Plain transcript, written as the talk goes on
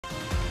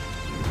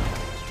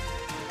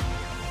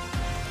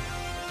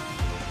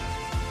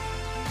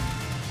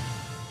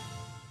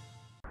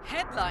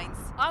Headlines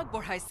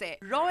আগবঢ়াইছে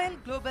royal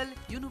global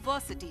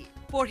university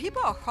পঢ়িব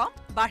অসম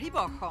বাঢ়িব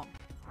অসম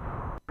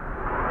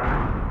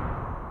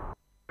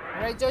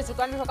ৰাজ্যৰ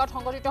যোগান বিভাগত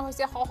সংগঠিত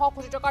হৈছে শ শ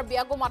কোটি টকাৰ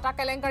বিয়াগু মাতা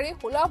কেলেংকাৰী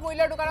সুলভ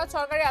মূল্যৰ দোকানত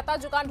চৰকাৰে এটা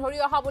যোগান ধৰি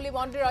অহা বুলি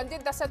মন্ত্ৰী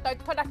ৰঞ্জিত দাসে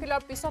তথ্য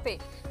দাখিলৰ পিছতে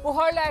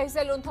পোহৰলৈ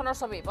আহিছে লুণ্ঠনৰ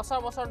ছবি বছৰ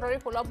বছৰ ধৰি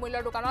সুলভ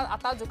মূল্যৰ দোকানত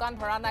এটা যোগান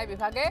ধৰা নাই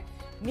বিভাগে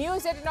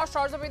নিউজ 18ৰ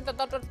সৰজমিন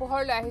তত্ত্বত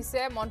পোহৰলৈ আহিছে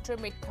মন্ত্ৰী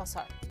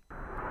মিথ্যাচাৰ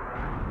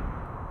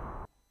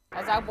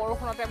এজাক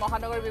বৰষুণতে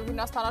মহানগৰীৰ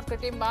বিভিন্ন স্থানত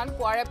কৃত্ৰিম বান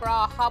কুৱাৰে পৰা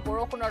অহা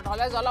বৰষুণৰ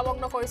ঢলে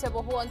জলমগ্ন কৰিছে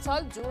বহু অঞ্চল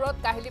জুৰত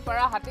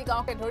কাহিলিপাৰা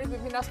হাতীগাঁওকে ধৰি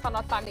বিভিন্ন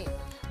স্থানত পানী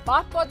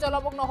বাটপথ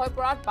জলমগ্ন হৈ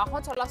পৰাত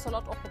বাহন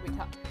চলাচলত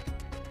অসুবিধা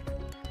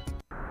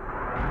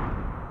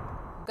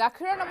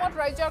গাখীৰৰ নামত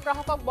ৰাজ্যৰ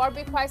গ্ৰাহকক বৰ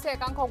বিষ খুৱাইছে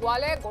একাংশ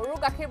গোৱালে গৰুৰ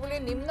গাখীৰ বুলি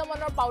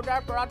নিম্নমানৰ পাউডাৰ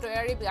পৰা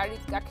তৈয়াৰী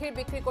গাখীৰ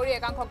বিক্ৰী কৰি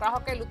একাংশ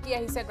গ্ৰাহকে লুটি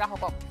আহিছে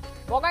গ্ৰাহকক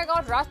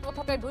বগাইগাঁৱত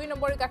ৰাজপথতে 2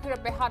 নম্বৰী গাখীৰৰ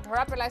বেহা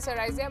ধৰা পেলাইছে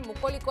ৰাইজে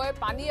মুকলিকৈ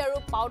পানী আৰু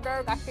পাউডাৰ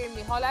গাখীৰ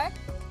মিহলাই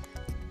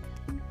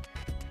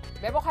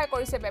ব্যৱসায়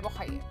কৰিছে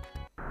ব্যৱসায়ীয়ে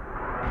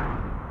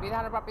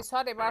বিধানৰ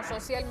পিছত এবাৰ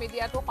সোশ্যাল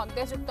মিডিয়াটো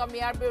সন্দেহযুক্ত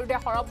মিয়াৰ বিৰুদ্ধে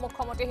সৰব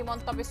মুখ্যমন্ত্ৰী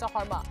হিমন্ত বিশ্ব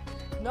শৰ্মা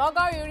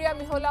নগাঁও ইউৰিয়া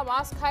মিহলা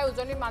মাছ খাই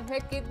উজনি মানুহে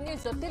কিডনি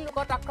জটিল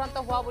ৰোগত আক্ৰান্ত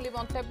হোৱা বুলি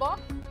মন্তব্য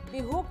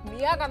বিহুক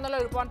মিয়া গানলৈ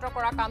ৰূপান্তৰ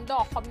কৰা কাণ্ড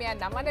অসমীয়াই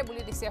নামানে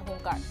বুলি দিছে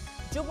হুংকাৰ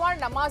জুমাৰ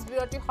নামাজ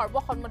বিৰতি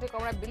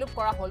সৰ্বসন্মতিক্ৰমে বিলুপ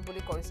কৰা হ'ল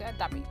বুলি কৰিছে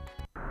দাবী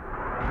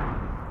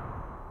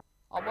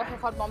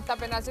অৱশেষত মমতা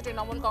বেনাৰ্জী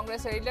তৃণমূল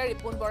কংগ্ৰেছ এৰিলে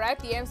ৰিপুণ বৰাই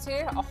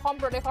টিএমচিৰ অসম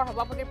প্ৰদেশৰ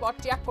সভাপতিৰ পদ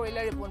ত্যাগ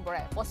কৰিলে ৰিপুণ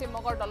বৰাই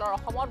পশ্চিমবংগৰ দলৰ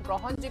অসমত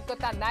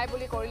গ্ৰহণযোগ্যতা নাই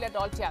বুলি কৰিলে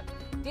দল ত্যাগ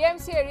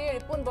টিএমচি এৰি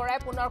ৰিপুণ বৰাই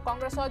পুনৰ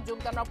কংগ্ৰেছত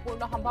যোগদানৰ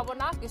পূৰ্ণ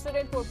সম্ভাৱনা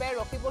কিছুদিন পূৰ্বে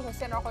ৰকিবুল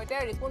হুছেইনৰ সৈতে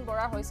ৰিপুণ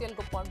বৰাৰ হৈছিল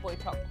গোপন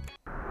বৈঠক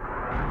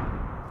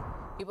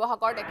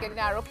শিৱসাগৰত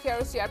একেদিনা আৰক্ষী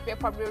আৰু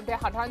চিআৰপিএফৰ বিৰুদ্ধে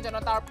সাধাৰণ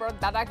জনতাৰ ওপৰত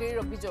দাদাগিৰিৰ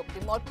অভিযোগ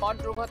ডিমৌত পথ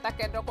দুৰ্ঘটনা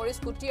কেন্দ্ৰ কৰি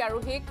স্কুটি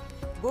আৰোহীক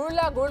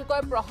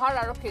গুৰুলাগুৰুকৈ প্ৰহাৰ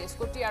আৰক্ষীৰ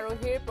স্কুটি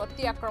আৰোহীৰ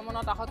প্ৰতি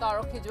আক্ৰমণত আহত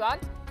আৰক্ষী জোৱান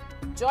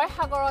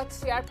জয়সাগৰত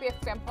চিআৰপিএফ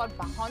কেম্পত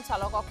বাহন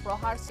চালকক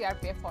প্ৰহাৰ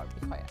চিআৰপিএফৰ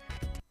বিষয়া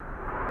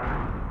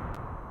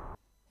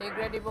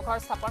শীঘ্ৰে ডিব্ৰুগড়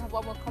স্থাপন হ'ব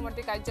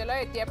মুখ্যমন্ত্ৰী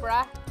কাৰ্যালয় এতিয়াৰ পৰা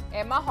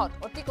এমাহত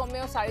অতি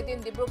কমেও 4 দিন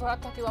ডিব্ৰুগড়ত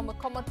থাকিব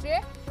মুখ্যমন্ত্ৰীয়ে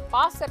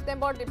 5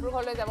 ছেপ্টেম্বৰ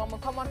ডিব্ৰুগড়লৈ যাব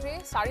মুখ্যমন্ত্ৰী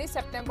 4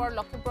 ছেপ্টেম্বৰ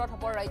লখিমপুৰত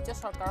হ'ব ৰাজ্য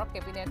চৰকাৰৰ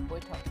কেবিনেট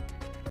বৈঠক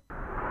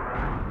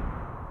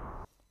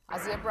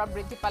আজিৰ পৰা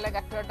বৃদ্ধি পালে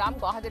গাখীৰৰ দাম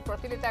গুৱাহাটীত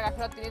প্ৰতি লিটাৰ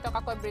গাখীৰত 3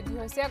 টকাকৈ বৃদ্ধি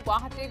হৈছে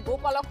গুৱাহাটীৰ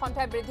গোপালক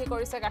সন্থাই বৃদ্ধি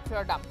কৰিছে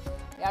গাখীৰৰ দাম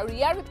আৰু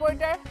ইয়াৰ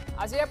বিপৰীতে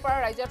আজিৰ পৰা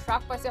ৰাজ্যত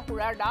হ্ৰাস পাইছে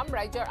সুৰাৰ দাম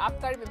ৰাজ্যৰ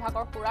আবকাৰী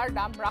বিভাগৰ সুৰাৰ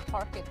দাম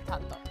হ্ৰাসৰ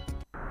সিদ্ধান্ত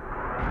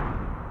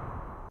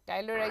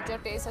কাইলৈ ৰাজ্যৰ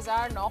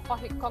 23900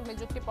 শিক্ষক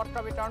নিযুক্তি পত্ৰ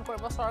বিতৰণ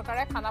কৰিব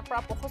চৰকাৰে খানাপাৰা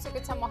পশু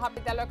চিকিৎসা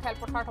মহাবিদ্যালয়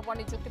খেলপথাৰত হ'ব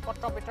নিযুক্তি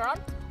পত্ৰ বিতৰণ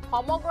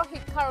সমগ্ৰ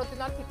শিক্ষাৰ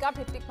অধীনত শিক্ষা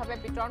ভিত্তিকভাৱে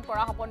বিতৰণ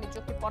কৰা হ'ব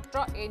নিযুক্তি পত্ৰ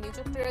এই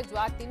নিযুক্তিৰে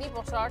যোৱা 3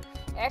 বছৰত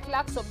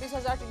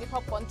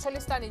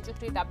 1,24,345টা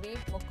নিযুক্তিৰ দাবী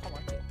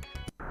মুখ্যমন্ত্ৰী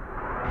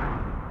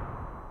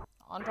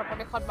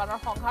অন্ধ্ৰপ্ৰদেশত বানৰ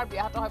সংহাৰ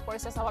ব্যাহত হৈ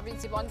পৰিছে স্বাভাৱিক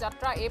জীৱন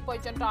যাত্ৰা এই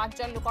পৰ্যন্ত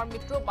 8জন লোকৰ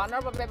মৃত্যু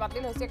বানৰ বাবে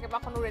বাতিল হৈছে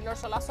কেইবাখনো ৰেলৰ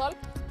চলাচল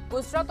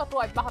গুজৰাটতো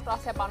অব্যাহত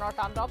আছে বানৰ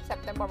তাণ্ডৱ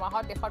ছেপ্টেম্বৰ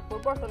মাহত দেশৰ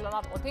পূৰ্বৰ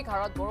তুলনাত অধিক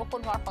হাৰত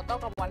বৰষুণ হোৱাৰ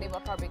সতৰ্কবাণী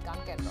বতৰ বিজ্ঞান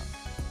কেন্দ্ৰ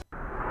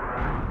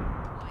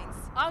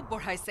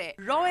আগবঢ়াইছে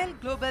ৰয়েল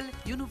গ্লোবেল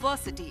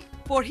ইউনিভাৰ্চিটি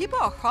পঢ়িব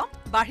অসম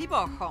বাঢ়িব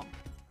অসম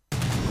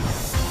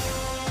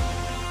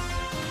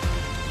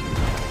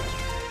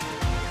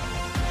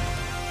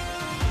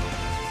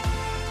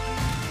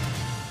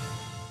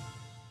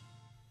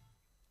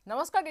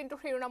নমস্কাৰ দিনটো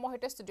শিৰোনামৰ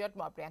সৈতে ষ্টুডিঅ'ত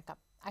মই প্ৰিয়ংকা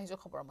আহিছো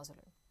খবৰৰ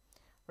মাজলৈ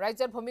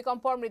ৰাজ্যত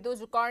ভূমিকম্পৰ মৃদু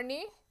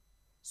জোকাৰণি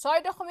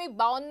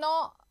 6.52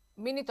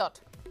 মিনিটত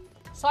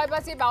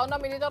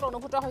 6:52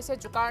 অনুভূত হৈছে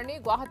জোকাৰণি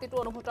গুৱাহাটীতো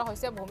অনুভূত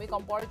হৈছে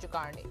ভূমিকম্পৰ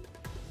জোকাৰণি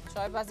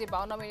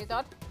 6:52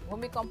 মিনিটত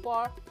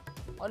ভূমিকম্পৰ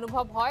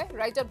অনুভৱ হয়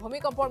ৰাজ্যত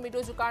ভূমিকম্পৰ মৃদু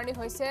জোকাৰণি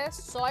হৈছে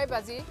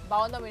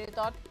 6:52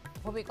 মিনিটত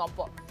ভূমিকম্প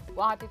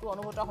গুৱাহাটীতো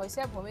অনুভূত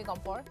হৈছে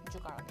ভূমিকম্পৰ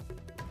জোকাৰণি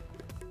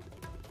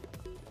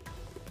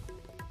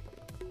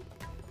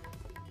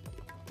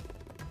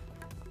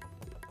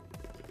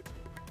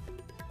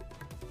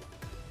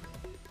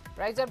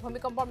ৰাজ্যৰ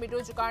ভূমিকম্পৰ মৃদু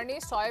জোকাৰণি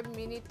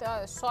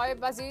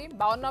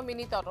 6:52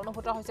 মিনিটত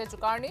অনুভূত হৈছে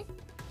জোকাৰণি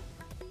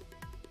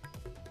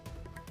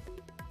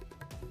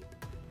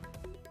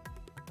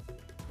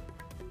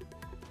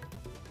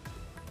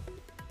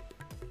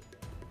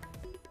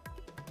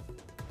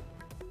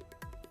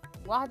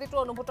গুৱাহাটীতো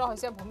অনুভূত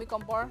হৈছে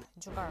ভূমিকম্পৰ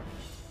জোকাৰণি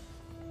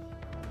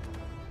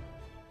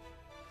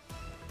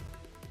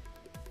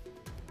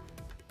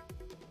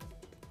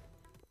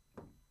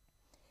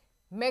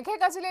মেঘে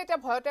গাজিলে এতিয়া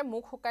ভয়তে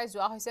মুখ শুকাই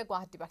যোৱা হৈছে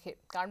গুৱাহাটীবাসীৰ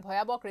কাৰণ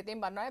ভয়াবহ কৃত্ৰিম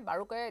বানৰে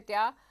বাৰুকৈ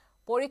এতিয়া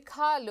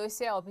পৰীক্ষা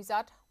লৈছে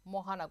অভিজাত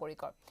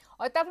মহানগৰিকৰ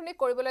অত্যাধুনিক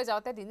কৰিবলৈ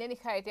যাওঁতে দিনে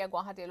নিশাই এতিয়া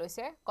গুৱাহাটী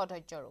লৈছে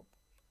কদৰ্য ৰূপ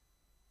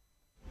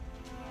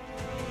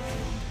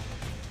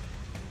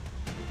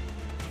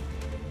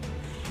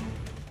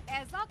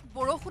এজাক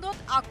বৰষুণত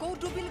আকৌ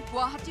ডুবিল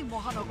গুৱাহাটী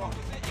মহানগৰ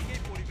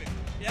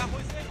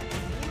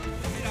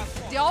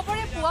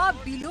দেওবাৰে পুৱা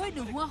বিলৈ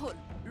নোহোৱা হ'ল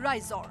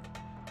ৰাইজৰ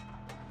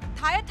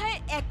ঠায়ে ঠায়ে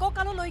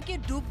এককাললৈকে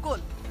ডুব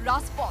গ'ল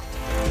ৰাজপথ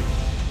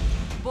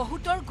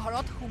বহুতৰ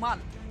ঘৰত সোমাল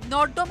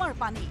নৰ্দমাৰ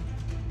পানী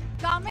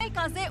কামে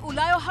কাজে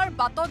ওলাই অহাৰ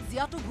বাটত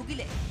জিয়াটো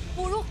ভুগিলে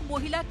পুৰুষ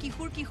মহিলা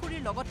কিশোৰ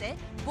কিশোৰীৰ লগতে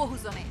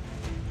বহুজনে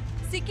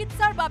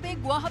চিকিৎসাৰ বাবে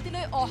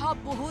গুৱাহাটীলৈ অহা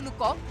বহু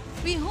লোকক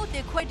বিহু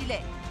দেখুৱাই দিলে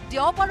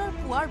দেওবাৰৰ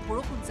পুৱাৰ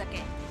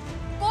বৰষুণজাকে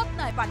ক'ত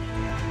নাই পানী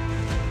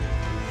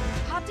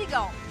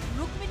হাতীগাঁও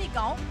ৰুক্মিণী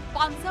গাঁও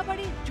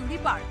পাঞ্জাবাৰী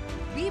জুৰিপাৰ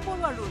বি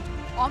বৰুৱা ৰোড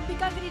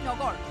অম্বিকাগিৰি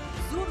নগৰ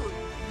zoo road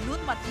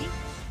Noonmati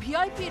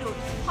VIP road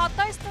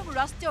 ২৭ নং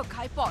ৰাষ্ট্ৰীয়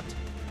ঘাইপথ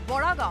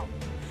বৰাগাঁও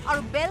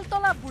আৰু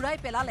বেলতলা বুঢ়াই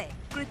পেলালে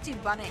কৃত্ৰিম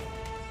বানে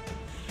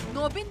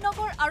নবীন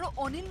নগৰ আৰু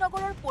অনিল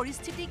নগৰৰ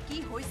পৰিস্থিতি কি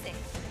হৈছে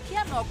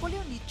সেয়া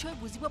নকলেও নিশ্চয়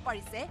বুজিব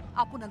পাৰিছে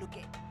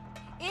আপোনালোকে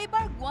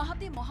এইবাৰ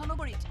গুৱাহাটী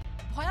মহানগৰীত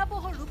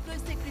ভয়াবহ ৰূপ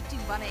লৈছে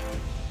কৃত্ৰিম বানে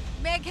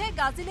মেঘে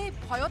গাজিলেই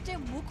ভয়তে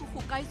মুখ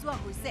শুকাই যোৱা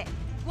হৈছে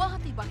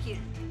গুৱাহাটীবাসীৰ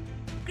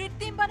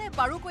কৃত্ৰিম বানে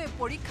বাৰুকৈ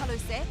পৰীক্ষা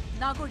লৈছে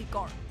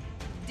নাগৰিকৰ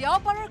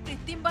দেওবাৰৰ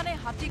কৃত্ৰিম বানে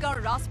হাতীগাঁৱৰ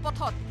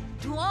ৰাজপথত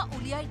ধোঁৱা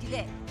উলিয়াই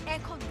দিলে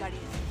এখন গাড়ী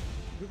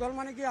বিকল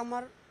মানে কি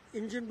আমাৰ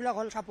ইঞ্জিনবিলাক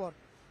হ'ল চাপৰ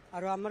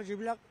আৰু আমাৰ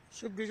যিবিলাক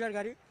চুইফ্ট ডিজাৰ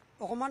গাড়ী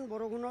অকণমান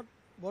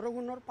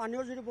বৰষুণৰ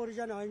পানীও যদি পৰি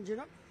যায় নহয়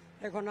ইঞ্জিনত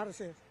এখন আৰু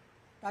আছে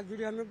তাক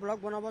যদি আমি ব্লক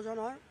বনাব যাওঁ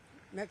নহয়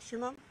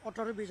মেক্সিমাম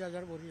 ১৮-২০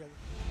 হাজাৰ ভৰি যাব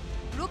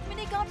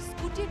ৰুক্মিণী গাঁৱত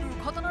স্কুটি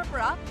দুৰ্ঘটনাৰ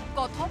পৰা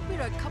কথম্পি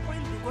ৰক্ষা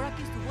পৰিল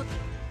দুগৰাকী যুৱতী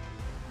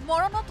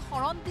মৰণত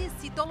শৰণ দি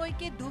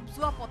চিতলৈকে ডুব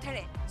যোৱা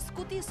পথেৰে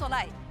স্কুটি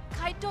চলাই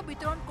খাদ্য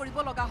বিতৰণ কৰিব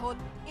লগা হ'ল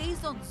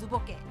এইজন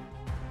যুৱকে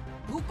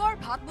ভোকৰ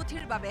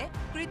ভাতমুঠিৰ বাবে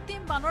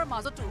কৃত্ৰিম বানৰ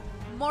মাজতো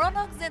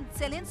মৰণক যেন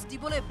চেলেঞ্জ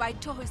দিবলৈ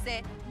বাধ্য হৈছে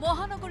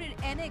মহানগৰীৰ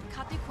এনে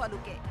ঘাটি খোৱা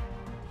লোকে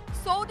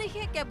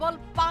চৌদিশে কেৱল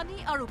পানী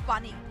আৰু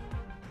পানী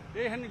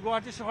এইখিনি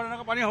গুৱাহাটী চহৰ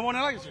এনেকুৱা পানী হ'ব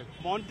নালাগিছে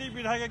মন্ত্ৰী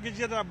বিধায়কে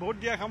গিজিয়ে ভোট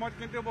দিয়া সময়ত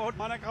কিন্তু বহুত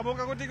মানে কাবৌ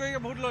কাকতি কৰি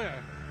ভোট লৈ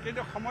আহে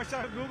কিন্তু সমস্যা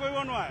দূৰ কৰিব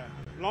নোৱাৰে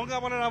লংকা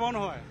পালে ৰাৱণ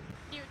হয়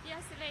ডিউটি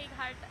আছিলে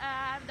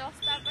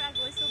 10টাৰ পৰা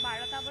গৈছোঁ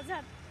 12টা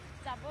বজাত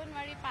যাব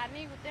নোৱাৰি পানী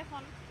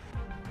গোটেইখন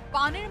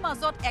পানীৰ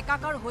মাজত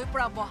একাকাৰ হৈ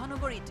পৰা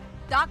মহানগৰীত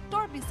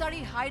ডাক্তৰ বিচাৰি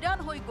হাইৰাণ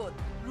হৈ গ'ল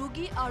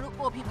ৰোগী আৰু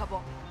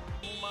অভিভাৱক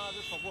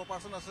আজি চকু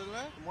অপাৰেশ্যন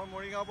আছিলে মই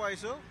মৰিগাঁৱৰ পৰা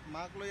আহিছোঁ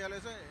মাক লৈ ইয়ালৈ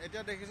আহিছোঁ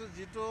এতিয়া দেখিছোঁ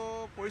যিটো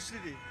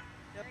পৰিস্থিতি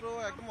ইয়াতো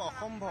একদম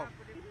অসম্ভৱ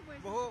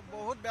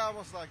বহুত বেয়া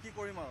অৱস্থা কি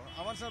কৰিম আৰু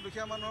আমাৰ নিচিনা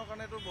দুখীয়া মানুহৰ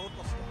কাৰণে এইটো বহুত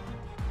কষ্ট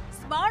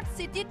স্মাৰ্ট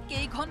চিটিত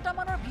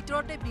কেইঘণ্টামানৰ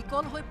ভিতৰতে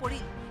বিকল হৈ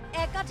পৰিল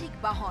একাধিক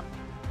বাহন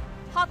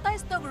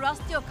 ২৭ নং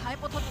ৰাষ্ট্ৰীয়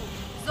ঘাইপথতো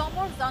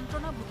জমৰ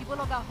যন্ত্ৰণা ভুগিব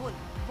লগা হ'ল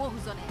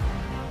বহুজনে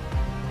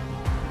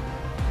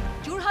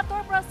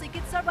যোৰহাটৰ পৰা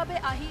চিকিৎসাৰ বাবে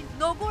আহি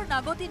নগৰ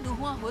নাগতি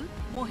নোহোৱা হ'ল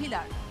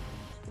মহিলাৰ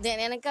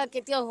এনেকা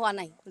কেতিয়াও হোৱা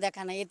নাই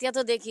দেখা নাই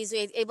এতিয়াতো দেখিছোঁ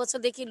এই বছৰ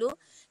দেখিলোঁ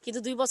কিন্তু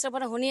 2 বছৰ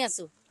পৰা শুনি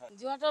আছোঁ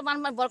যোৰহাটৰ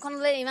মানুহ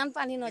বৰষুণলৈ ইমান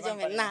পানী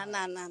নজমে না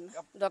না না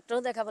ডক্টৰো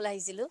দেখাবলৈ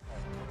আহিছিলোঁ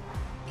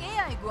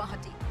এয়াই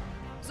গুৱাহাটী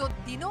য'ত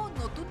দিনও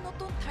নতুন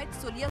নতুন ঠাইত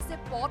চলি আছে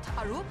পথ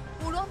আৰু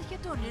উৰণ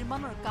সেতু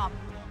নিৰ্মাণৰ কাম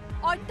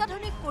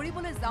অত্যাধুনিক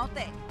কৰিবলৈ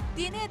যাওঁতে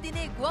দিনে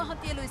দিনে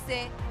গুৱাহাটীয়ে লৈছে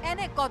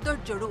এনে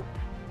কদৰ্য ৰূপ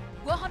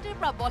গুৱাহাটীৰ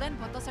পৰা বলেন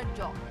ভট্টাচাৰ্য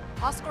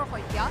ভাস্কৰ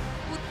শইকীয়া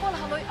উৎপল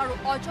হালৈ আৰু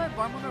অজয়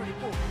বৰ্মনৰ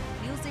report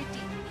news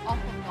 18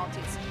 Assam north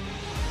east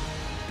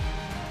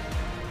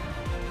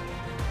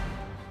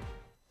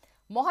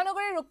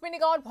মহানগৰীৰ ৰুক্মিণী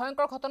গাঁৱত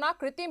ভয়ংকৰ ঘটনা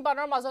কৃত্ৰিম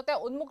বানৰ মাজতে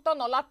উন্মুক্ত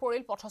নলাত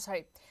পৰিল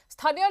পথচাৰী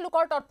স্থানীয়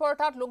লোকৰ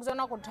তৎপৰতাত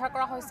লোকজনক উদ্ধাৰ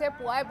কৰা হৈছে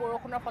পুৱাই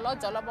বৰষুণৰ ফলত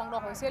জলমগ্ন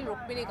হৈছিল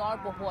ৰুক্মিণী গাঁৱৰ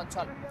বহু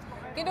অঞ্চল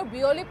কিন্তু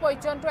বিয়লি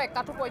পৰ্যন্ত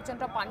একাটো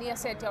পৰ্যন্ত পানী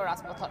আছে এতিয়াও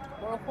ৰাজপথত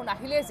বৰষুণ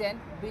আহিলে যেন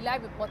বিলাই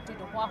বিপত্তি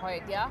নোহোৱা হয়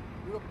এতিয়া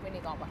ৰুক্মিণী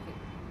গাঁওবাসী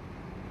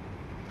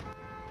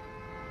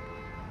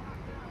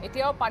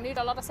এতিয়াও পানীৰ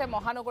তলত আছে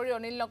মহানগৰীৰ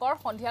অনিল নগৰ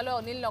সন্ধিয়ালৈ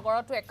অনিল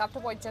নগৰতো একাটো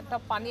পৰ্যন্ত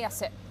পানী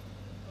আছে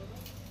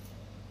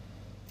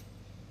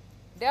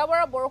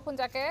দেওবাৰৰ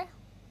বৰষুণজাকে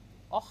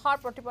অসাৰ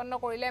প্ৰতিপন্ন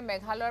কৰিলে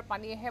মেঘালয়ৰ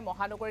পানীয়েহে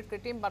মহানগৰীত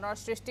কৃত্ৰিম বানৰ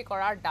সৃষ্টি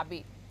কৰাৰ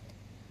দাবী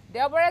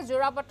দেওবাৰে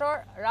যোৰাবাটৰ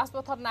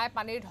ৰাজপথত নাই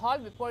পানীৰ ঢল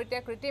বিপৰীতে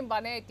কৃত্ৰিম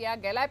বানে এতিয়া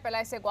গেলাই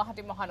পেলাইছে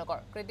গুৱাহাটী মহানগৰ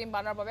কৃত্ৰিম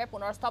বানৰ বাবে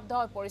পুনৰ স্তব্ধ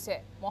হৈ পৰিছে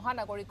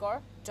মহানগৰিকৰ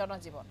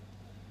জনজীৱন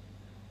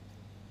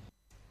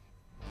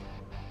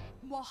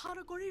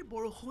মহানগৰীৰ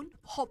বৰষুণ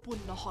সপোন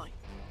নহয়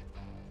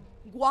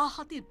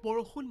গুৱাহাটীত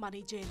বৰষুণ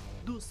মানি যেন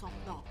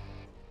দুঃস্বপ্ন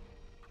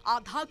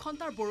আধা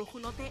ঘণ্টাৰ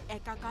বৰষুণতে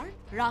একাকাৰ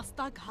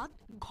ৰাস্তা ঘাট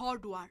ঘৰ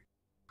দুৱাৰ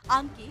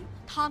আনকি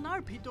থানাৰ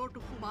ভিতৰতো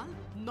সোমাল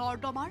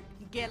নৰ্দমাৰ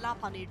গেলা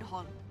পানীৰ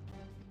ঢল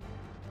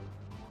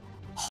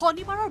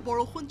শনিবাৰৰ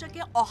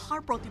বৰষুণজাকে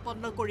অসাৰ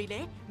প্ৰতিপন্ন কৰিলে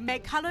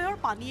মেঘালয়ৰ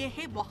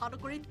পানীয়েহে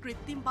মহানগৰীত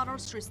কৃত্ৰিম বানৰ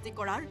সৃষ্টি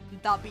কৰাৰ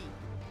দাবী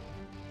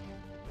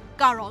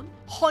কাৰণ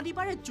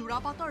শনিবাৰে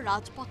যোৰাবাটৰ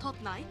ৰাজপথত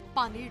নাই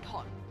পানীৰ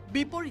ঢল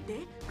বিপৰীতে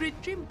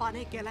কৃত্ৰিম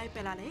বানে গেলাই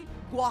পেলালে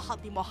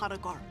গুৱাহাটী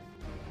মহানগৰ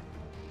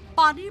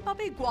পানীৰ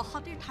বাবে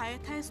গুৱাহাটীৰ ঠায়ে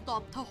ঠায়ে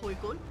স্তব্ধ হৈ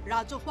গ'ল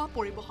ৰাজহুৱা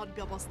পৰিবহণ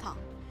ব্যৱস্থা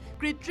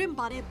কৃত্ৰিম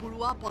বানে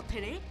বুৰুৱা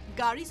পথেৰে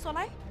গাড়ী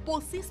চলাই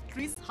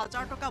 ২৫-৩০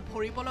 হাজাৰ টকা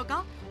ভৰিব লগা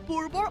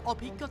পূৰ্বৰ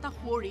অভিজ্ঞতা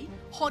সুঁৱৰি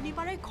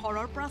শনিবাৰে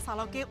ঘৰৰ পৰা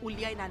চালকে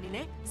উলিয়াই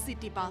নানিলে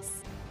চিটি বাছ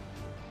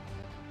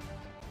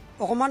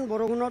অকণমান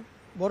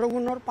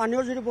বৰষুণৰ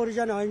পানীও যদি পৰি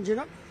যায় নহয়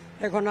ইঞ্জিনত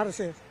এখন আৰু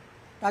আছে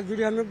তাক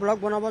যদি আমি ব্লক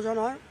বনাব যাওঁ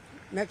নহয়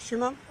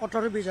মেক্সিমাম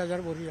 ১৮-২০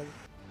 হাজাৰ ভৰি যাব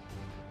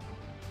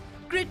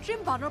কৃত্ৰিম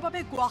বানৰ বাবে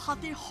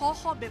গুৱাহাটীৰ শ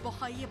শ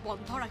ব্যৱসায়ীয়ে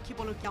বন্ধ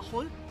ৰাখিবলগীয়া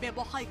হ'ল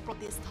ব্যৱসায়িক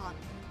প্ৰতিষ্ঠান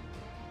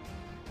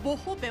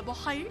বহু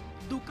ব্যৱসায়ীৰ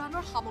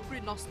দোকানৰ সামগ্ৰী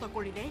নষ্ট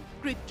কৰিলে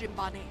কৃত্ৰিম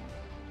বানে।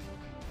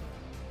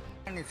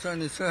 নিশ্চয়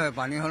নিশ্চয়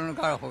পানী হ'লে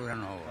কাৰ অসুবিধা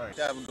নহ'ব।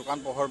 এতিয়া দোকান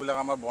পোহৰবিলাক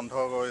আমাৰ বন্ধ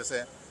গৈছে,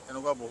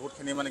 এনেকুৱা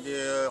বহুতখিনি মানে কি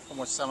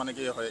সমস্যা মানে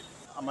কি হয়।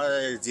 আমাৰ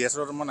GS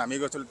ৰোডত মই নামি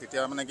গৈছিলোঁ,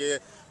 তেতিয়া মানে কি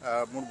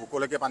মোৰ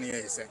বুকুলৈকে পানী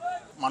আহিছে,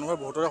 মানুহৰ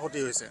বহুতৰে ক্ষতি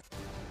হৈছে।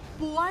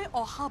 পুৱাই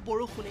অহা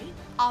বৰষুণে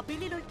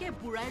আবেলিলৈকে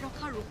বুঢ়াই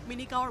ৰখা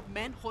ৰুক্মিণী গাঁৱৰ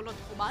মেন হলত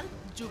সোমাল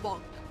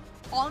যুৱক।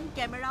 অন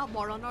কেমেৰা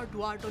মৰণৰ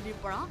দুৱাৰদলিৰ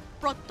পৰা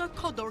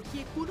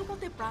প্ৰত্যক্ষদৰ্শীয়ে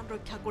কোনোমতে প্ৰাণ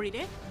ৰক্ষা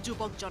কৰিলে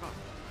যুৱকজনৰ।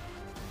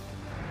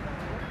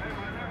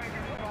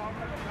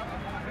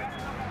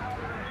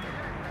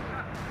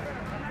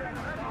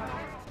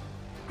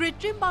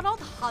 কৃত্ৰিম বানত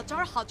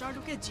হাজাৰ হাজাৰ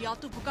লোকে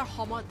জীয়াতু ভোগাৰ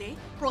সময়তে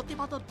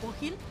প্ৰতিবাদত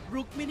বহিল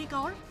ৰুক্মিণী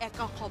গাঁৱৰ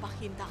একাংশ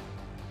বাসিন্দা।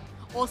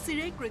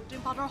 অচিৰেই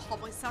কৃত্ৰিম বানৰ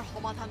সমস্যাৰ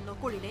সমাধান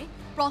নকৰিলে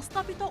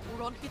প্ৰস্তাৱিত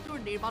উৰণ সেতুৰ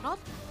নিৰ্মাণত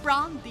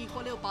প্ৰাণ দি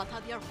হলেও বাধা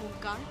দিয়াৰ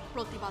হুংকাৰ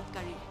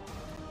প্ৰতিবাদকাৰী।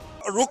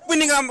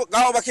 ৰুক্মিণী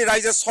গাঁওবাসী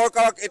ৰাইজে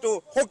চৰকাৰক এইটো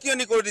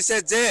সকিয়নি কৰি দিছে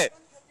যে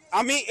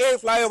আমি এই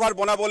ফ্লাইঅভাৰ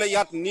বনাবলৈ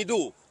ইয়াত নিদো,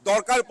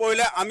 দৰকাৰ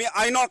পৰিলে আমি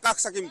আইনৰ কাষ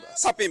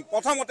চাপিম।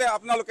 প্ৰথমতে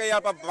আপোনালোকে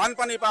ইয়াৰ পৰা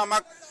বানপানীৰ পৰা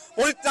আমাক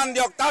পৰিত্ৰাণ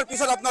দিয়ক, তাৰ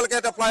পিছত আপোনালোকে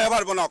এটা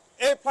ফ্লাইঅভাৰ বনাওক।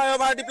 এই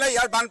ফ্লাইঅভাৰ দি পেলাই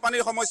ইয়াৰ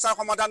বানপানীৰ সমস্যাৰ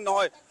সমাধান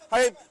নহয়।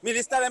 সেই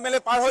মিনিষ্টাৰ MLA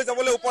পাৰ হৈ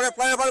যাবলৈ ওপৰে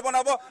ফ্লাইঅভাৰ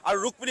বনাব আৰু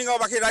ৰুক্মিণী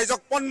গাঁওবাসী ৰাইজক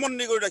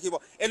পণবন্দী কৰি ৰাখিব।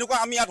 এনেকুৱা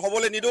আমি ইয়াত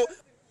হ'বলৈ নিদো।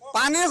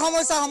 পানীৰ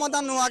সমস্যা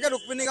সমাধান নোহোৱাকৈ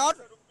ৰুক্মিণী গাঁৱত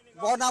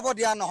বনাব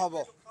দিয়া নহ'ব।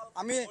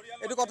 আমি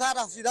এইটো কথা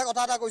এটা চিধা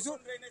কথা এটা কৈছোঁ।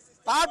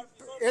 তাত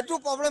এইটো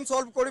প্ৰব্লেম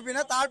ছল্ভ কৰি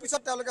পিনে তাৰ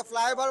পিছত তেওঁলোকে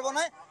ফ্লাইঅভাৰ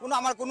বনাই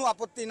আমাৰ কোনো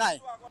আপত্তি নাই।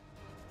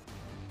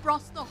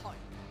 প্ৰশ্ন হয়,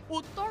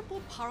 উত্তৰ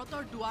পূব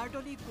ভাৰতৰ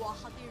দুৱাৰদলি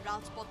গুৱাহাটীৰ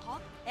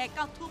ৰাজপথত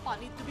একাঠু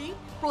পানীত ডুবি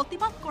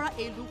প্ৰতিবাদ কৰা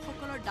এই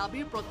লোকসকলৰ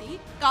দাবীৰ প্ৰতি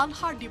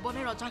কাণসাৰ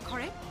দিবনে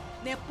ৰজাঘৰে,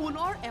 নে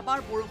পুনৰ এবাৰ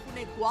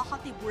বৰষুণে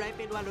গুৱাহাটী বুঢ়াই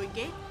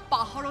পেলোৱালৈকে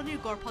পাহৰণিৰ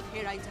গৰ্ভত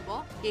হেৰাই যাব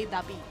এই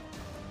দাবী?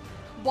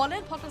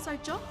 বলেন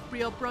ভট্টাচাৰ্য,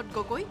 প্ৰিয়ব্ৰত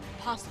গগৈ,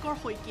 ভাস্কৰ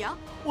শইকীয়া,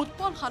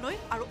 উৎপল হালৈ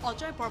আৰু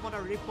অজয়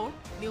বৰ্মনৰ report,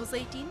 News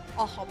 18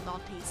 Assam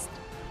north east.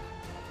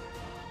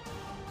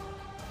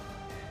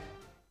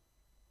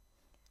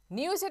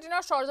 News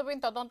 18 সৰজমিন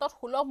তদন্তত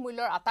সুলভ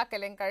মূল্যৰ আটা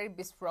কেলেংকাৰীৰ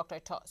বিস্ফোৰক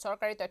তথ্য।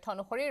 চৰকাৰী তথ্য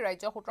অনুসৰি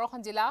ৰাজ্যৰ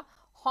 17খন জিলা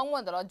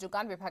সংমণ্ডলত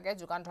যোগান বিভাগে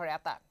যোগান ধৰে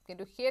আটা,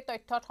 কিন্তু সেই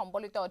তথ্যত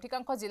সম্বলিত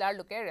অধিকাংশ জিলাৰ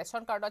লোকে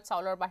ৰেচন কাৰ্ডত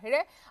চাউলৰ বাহিৰে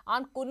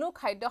আন কোনো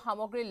খাদ্য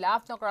সামগ্ৰী লাভ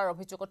নকৰাৰ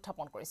অভিযোগ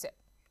উত্থাপন কৰিছে।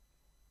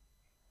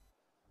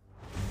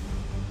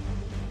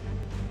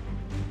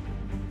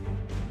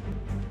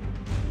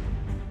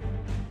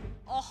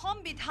 অসম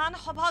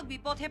বিধানসভাক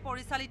বিপথে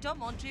পৰিচালিত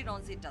মন্ত্ৰী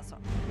ৰঞ্জিত দাসৰ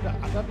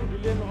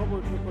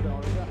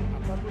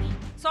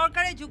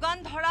চৰকাৰে যোগান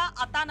ধৰা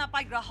আটা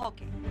নাপায়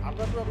গ্ৰাহকে।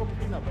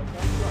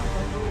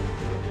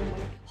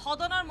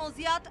 সদনৰ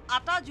মজিয়াত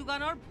আটা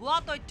যোগানৰ ভুৱা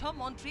তথ্য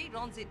মন্ত্ৰী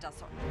ৰঞ্জিত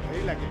দাসৰ।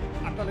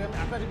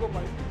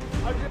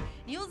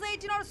 News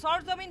 18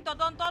 সৰজমিন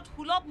তদন্তত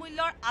সুলভ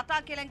মূল্যৰ আটা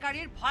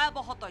কেলেংকাৰীৰ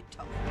ভয়াৱহ তথ্য।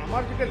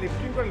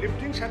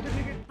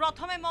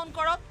 প্ৰথমে মন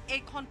কৰক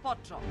এইখন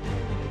পত্ৰ।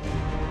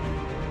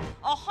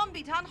 অসম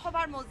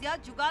বিধানসভাৰ মজিয়াত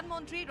যোগান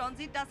মন্ত্ৰী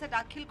ৰঞ্জিত দাসে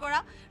দাখিল কৰা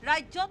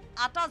ৰাজ্যত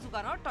আটা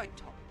যোগানৰ তথ্য।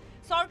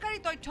 চৰকাৰী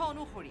তথ্য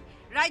অনুসৰি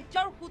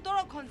ৰাজ্যৰ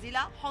 17খন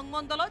জিলা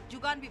সংমণ্ডলত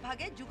যোগান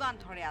বিভাগে যোগান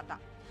ধৰে আটা।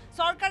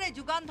 চৰকাৰে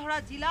যোগান ধৰা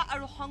জিলা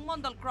আৰু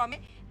সংমণ্ডল ক্ৰমে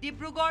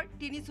ডিব্ৰুগড়,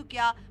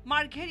 তিনিচুকীয়া,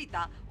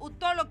 মাৰ্ঘেৰিটা,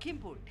 উত্তৰ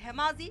লখিমপুৰ,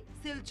 ধেমাজি,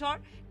 শিলচৰ,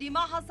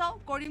 ডিমা হাছাও,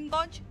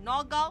 কৰিমগঞ্জ,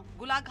 নগাঁও,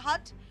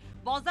 গোলাঘাট,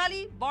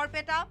 বজালী,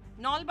 বৰপেটা,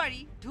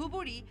 নলবাৰী,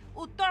 ধুবুৰী,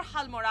 উত্তৰ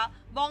শালমৰা,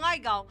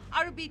 বঙাইগাঁও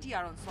আৰু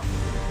বিটিআৰ অঞ্চল।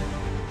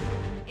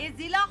 এই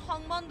জিলা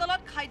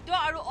সংমণ্ডলত খাদ্য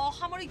আৰু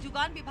অসামৰিক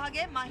যোগান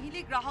বিভাগে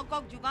মাহিলী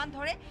গ্ৰাহকক যোগান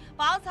ধৰে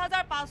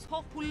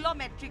 5516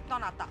 মেট্ৰিক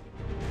টন আটা।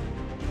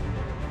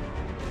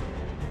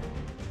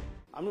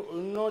 আমি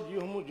অন্য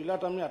যিসমূহ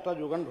জিলাত আমি আটা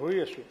যোগান ধৰি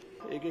আছোঁ,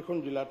 এইকেইখন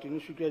জিলা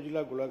তিনিচুকীয়া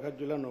জিলা, গোলাঘাট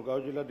জিলা, নগাঁও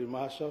জিলা, ডিমা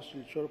হাছাও,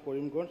 শিলচৰ,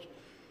 কৰিমগঞ্জ,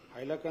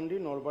 হাইলাকান্দি,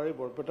 নলবাৰী,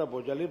 বৰপেটা,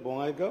 বজালী,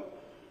 বঙাইগাঁও,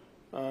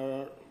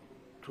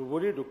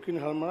 ধুবুৰী, দক্ষিণ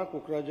শালমৰা,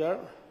 কোকৰাঝাৰ,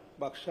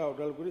 বাক্সা,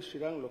 ওদালগুৰি,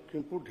 চিৰাং,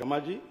 লখিমপুৰ,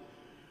 ধেমাজি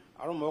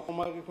আৰু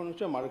মহকুমাকেইখন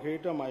হৈছে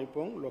মাৰ্ঘেৰিটা,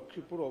 মাইপং,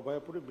 লক্ষীপুৰ,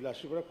 অভয়াপুৰী,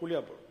 বিলাসীপাৰা,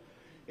 কলিয়াবৰ।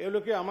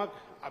 এওঁলোকে আমাক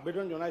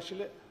আবেদন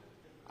জনাইছিলে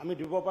আমি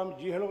দিব পাৰিম,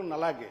 যিহেতু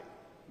নালাগে,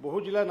 বহু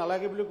জিলা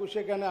নালাগে বুলি কৈছে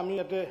কাৰণে আমি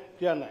ইয়াতে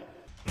দিয়া নাই।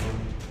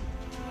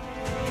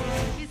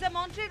 পিছে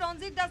মন্ত্ৰী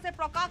ৰঞ্জিত দাসে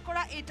প্ৰকাশ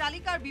কৰা এই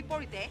তালিকাৰ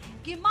বিপৰীতে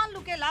কিমান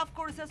লোকে লাভ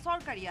কৰিছে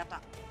চৰকাৰী আটা।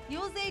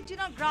 News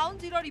 18 গ্ৰাউণ্ড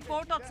জিৰ'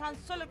 ৰিপৰ্টত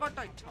চাঞ্চল্যকৰ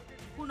তথ্য।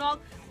 শুনক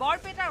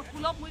বৰপেটাৰ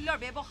সুলভ মূল্যৰ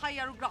ব্যৱসায়ী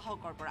আৰু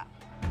গ্ৰাহকৰ পৰা।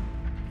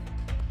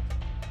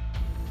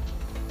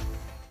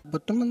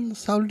 বৰ্তমান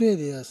চাউলটোৱে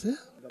দি আছে,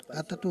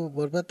 আটাটো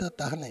বৰপেটাত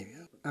অহা নাই।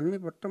 আমি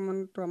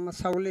বৰ্তমানতো আমাৰ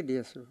চাউলে দি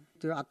আছোঁ।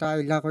 আটা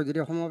আহিলাক হয়, যদি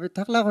সমবেত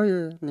থাকলাক হয়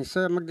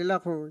নিশ্চয় আমাক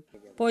দিলাক হয়।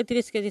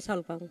 35 কেজি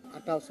চাউল পাওঁ।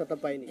 আটা চাটা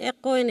পাই নি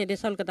একোৱে নিদিয়ে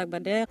চাউল কেইটাক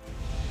বাদে।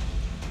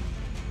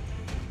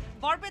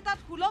 বৰপেটাত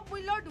সুলভ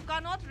মূল্যৰ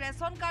দোকানত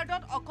ৰেচন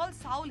কাৰ্ডত অকল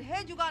চাউলহে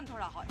যোগান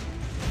ধৰা হয়।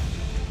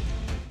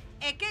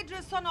 একে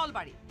দৃশ্য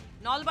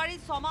নলবাৰী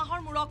 6 মাহৰ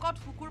মূৰকত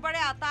শুকুৰবাৰে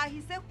আটা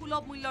আহিছে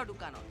সুলভ মূল্যৰ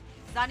দোকানত।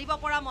 জানিব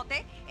পৰা মতে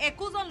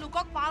 21জন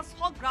লোকক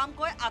 500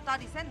 গ্ৰামকৈ আটা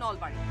দিছে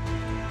নলবাৰী।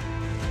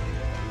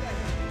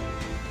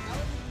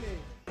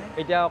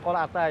 এতিয়া অকল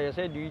আটা আহি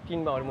আছে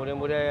 2-3 মাহৰ মূৰে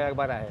মূৰে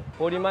একবাৰ আহে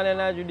পৰিমাণ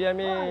এনে যদি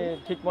আমি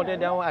ঠিকমতে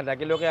দিওঁ আধা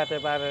কিলোকে আটে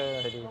পাৰ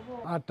হেৰি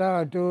আটা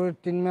হয়তো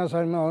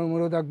 3-4 মাহৰ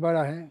মূৰত একবাৰ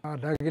আহে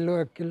আধা কিলো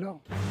 1 কিলো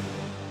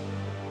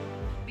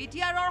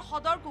বিটিআৰৰ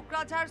সদৰ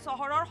কোকৰাঝাৰ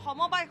চহৰৰ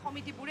সমবায়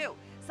সমিতিবোৰেও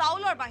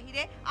চাউলৰ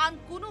বাহিৰে আন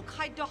কোনো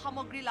খাদ্য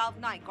সামগ্ৰী লাভ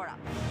নাই কৰা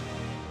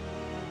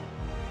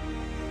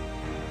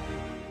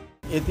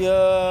এতিয়া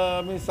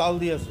আমি চাউল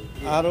দি আছো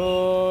আৰু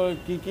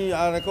কি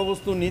আৰু একো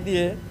বস্তু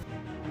নিদিয়ে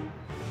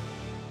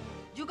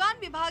যোগান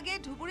বিভাগে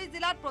ধুবুৰী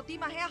জিলাত প্ৰতি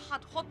মাহে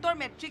 ৭৭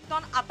 মেট্ৰিক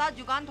টন আটা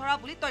যোগান ধৰা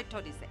বুলি তথ্য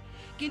দিছে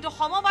কিন্তু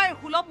সমবায়ৰ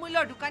সুলভ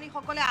মূল্যৰ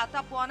দোকানীসকলে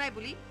আটা পোৱা নাই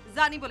বুলি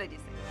জানিবলৈ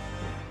দিছে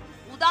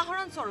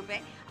উদাহৰণস্বৰূপে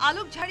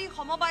আলুকঝাৰী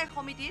সমবায়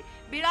সমিতিৰ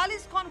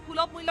 ৪২খন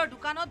সুলভ মূল্যৰ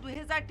দোকানত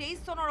 ২০২৩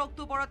 চনৰ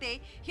অক্টোবৰতে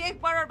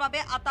শেষবাৰৰ বাবে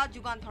আটা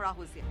যোগান ধৰা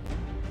হৈছিল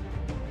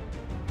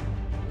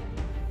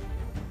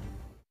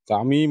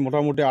আমি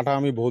মোটামুটি আটা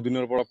আমি বহুত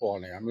দিনৰ পৰা পোৱা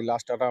নাই আমি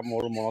লাষ্ট আটা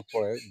মোৰ মনত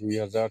পৰে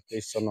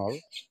 ২০২৩ চনৰ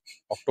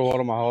অক্টোবৰ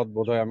মাহত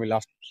বোধহয় আমি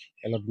লাষ্ট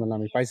এলটমেণ্ট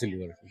আমি পাইছিলোঁ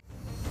আৰু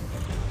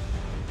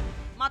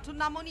মাথো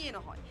নামনিয়ে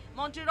নহয়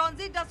মন্ত্ৰী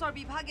ৰঞ্জিত দাসৰ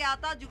বিভাগে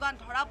আটা যোগান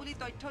ধৰা বুলি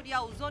তথ্য দিয়া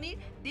উজনিৰ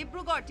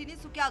ডিব্ৰুগড়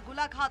তিনিচুকীয়া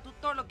গোলাঘাট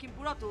উত্তৰ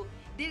লখিমপুৰতো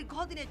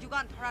দীৰ্ঘদিনে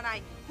যোগান ধৰা নাই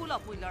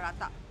সুলভ মূল্যৰ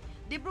আটা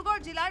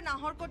ডিব্ৰুগড় জিলাৰ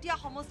নাহৰকটীয়া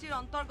সমষ্টিৰ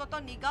অন্তৰ্গত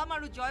নিগাম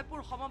আৰু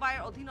জয়পুৰ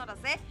সমবায়ৰ অধীনত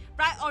আছে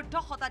প্ৰায় অৰ্ধ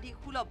শতাধিক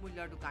সুলভ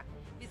মূল্যৰ দোকান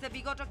পিছে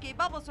বিগত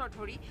কেইবা বছৰ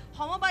ধৰি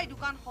সমবায়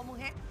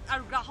দোকানসমূহে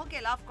আৰু গ্ৰাহকে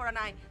লাভ কৰা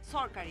নাই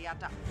চৰকাৰী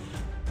আটা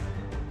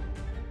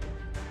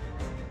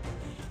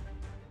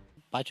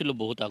পাইছিলোঁ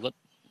বহুত আগত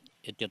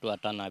এতিয়াতো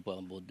আটা নাই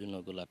পোৱা বহুত দিন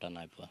হৈ গ'ল আটা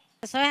নাই পোৱা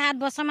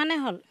 6-7 বছৰ মানে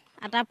হ'ল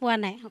আটা পোৱা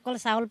নাই অকল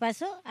চাউল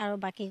পাইছোঁ আৰু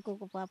বাকী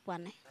পোৱা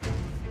নাই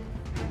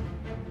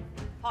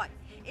হয়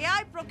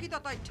এয়াই প্ৰকৃত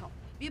তথ্য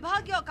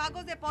বিভাগীয়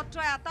কাগজে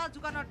পত্ৰই আটা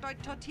যোগানৰ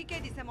তথ্য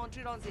ঠিকেই দিছে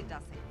মন্ত্ৰী ৰঞ্জিত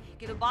দাসে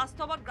কিন্তু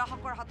বাস্তৱত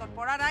গ্ৰাহকৰ হাতত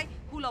পৰা নাই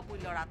সুলভ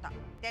মূল্যৰ আটা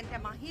তেন্তে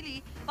মাহিলী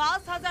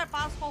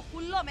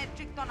 ৫,৫১৬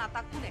 মেট্ৰিক টন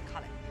আটা কোনে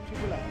খালে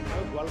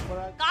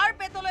কাৰ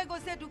পেটলৈ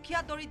গৈছে দুখীয়া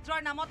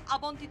দৰিদ্ৰৰ নামত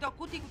আবণ্টিত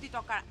কোটি কোটি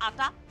টকাৰ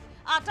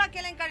আটা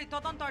কেলেংকাৰী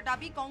তদন্তৰ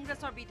দাবী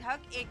কংগ্ৰেছৰ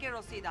বিধায়ক AK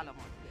ৰছিদ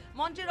আলমৰ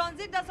মন্ত্ৰী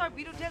ৰঞ্জিত দাসৰ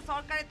বিৰুদ্ধে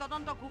চৰকাৰে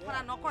তদন্ত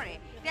ঘোষণা নকৰে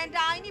তেন্তে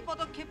আইনী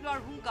পদক্ষেপ লোৱাৰ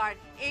হুংকাৰ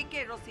AK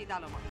ৰছিদ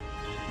আলমৰ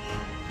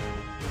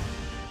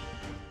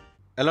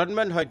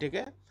এলটমেণ্ট হৈ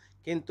থাকে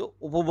কিন্তু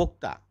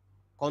উপভোক্তা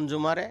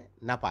কনজুমাৰে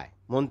নাপায়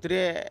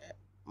মন্ত্ৰীয়ে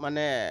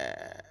মানে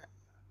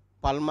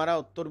পালমাৰা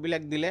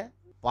উত্তৰবিলাক দিলে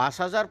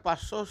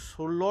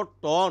 ৫,৫১৬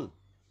 টন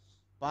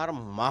পাৰ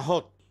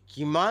মাহত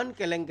কিমান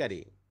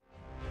কেলেংকাৰী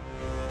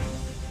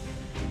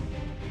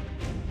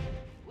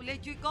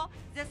উল্লেখযোগ্য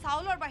যে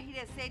চাউলৰ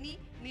বাহিৰে চেনি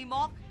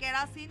নিমখ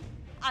কেৰাচিন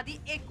আদি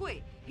একোৱে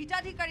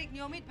হিতাধিকাৰীক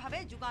নিয়মিতভাৱে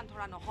যোগান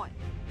ধৰা নহয়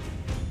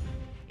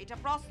এটা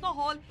প্ৰশ্ন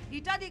হ'ল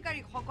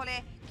হিতাধিকাৰীসকলে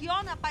কিয়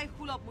নাপায়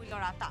সুলভ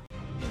মূল্যৰ আটা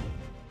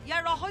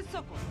ইয়াৰ ৰহস্য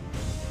কোন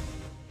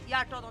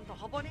ইয়াৰ তদন্ত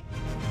হ'বনে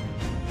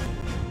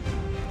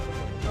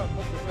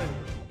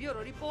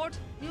bureau report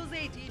news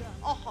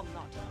 18 Assam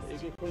north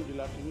এইকেইখন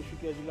জিলা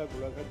তিনিচুকীয়া জিলা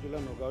গোলাঘাট জিলা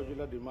নগাঁও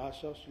জিলা ডিমা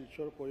হাছাও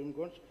শিলচৰ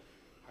কৰিমগঞ্জ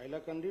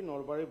হাইলাকান্দি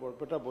নলবাৰী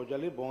বৰপেটা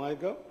বজালী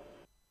বঙাইগাঁও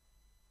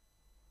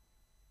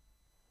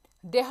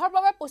দেহৰ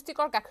বাবে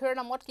পুষ্টিকৰ গাখীৰৰ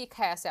নামত কি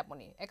খাই আছে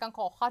আপুনি একাংশ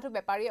অসাধু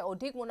বেপাৰীয়ে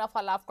অধিক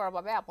মুনাফা লাভ কৰাৰ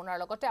বাবে আপোনাৰ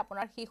লগতে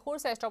আপোনাৰ শিশুৰ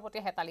স্বাস্থ্যৰ প্ৰতি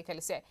হেতালি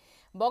খেলিছে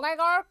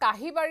বঙাইগাঁৱৰ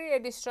কাহিবাৰীৰ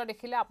এই দৃশ্য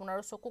দেখিলে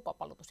আপোনাৰো চকু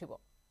কপালত উঠিব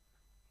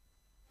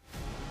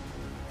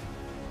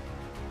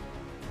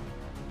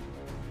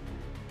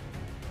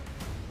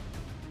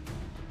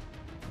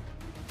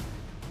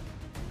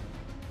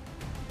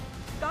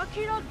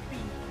গাখীৰত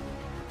বি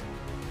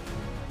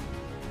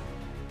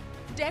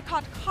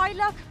দেখাত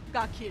খাইলাখ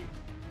গাখীৰ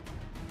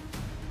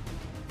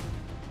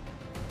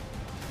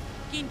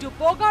কিন্তু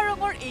বগা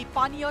ৰঙৰ এই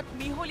পানীয়ত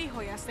মিহলি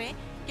হৈ আছে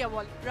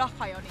কেৱল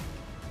ৰাসায়নিক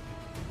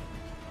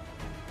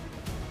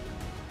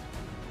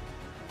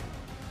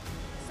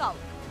চাওক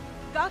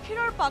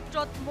গাখীৰৰ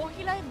পাত্ৰত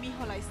মহিলাই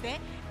মিহলাইছে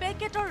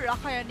পেকেটৰ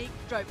ৰাসায়নিক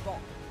দ্ৰব্য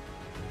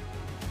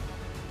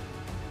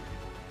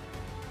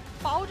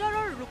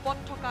পাউডাৰৰ ৰূপত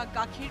থকা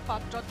গাখীৰ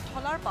পাত্ৰত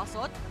ঢলাৰ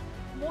পাছত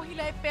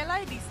মহিলাই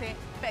পেলাই দিছে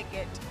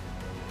পেকেট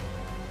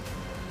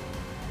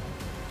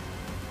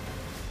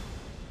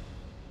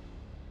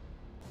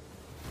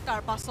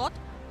তাৰ পাছত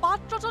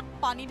পাত্ৰটোত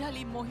পানী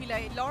ঢালি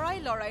মহিলাই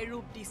লৰাই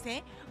ৰূপ দিছে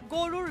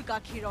গৰুৰ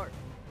গাখীৰৰ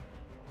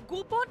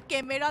গোপন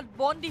কেমেৰাত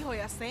বন্দী হৈ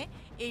আছে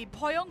এই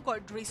ভয়ংকৰ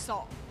দৃশ্য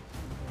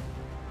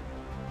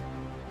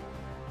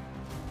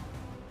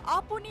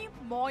আপুনি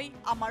মই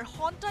আমাৰ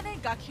সন্তানে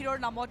গাখীৰৰ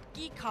নামত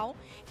কি খাওঁ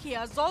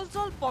সেয়া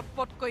জল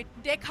পটপটকৈ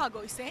দেখা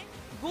গৈছে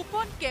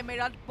গোপন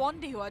কেমেৰাত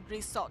বন্দী হোৱা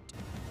দৃশ্যত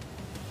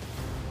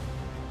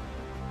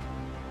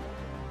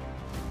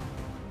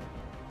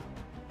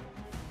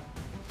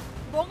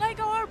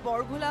বঙাইগাঁৱৰ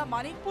বৰঘোলা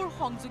মানিকপুৰ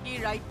সংযোগী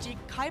ৰাজ্যিক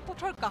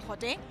ঘাইপথৰ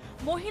কাষতে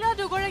মহিলা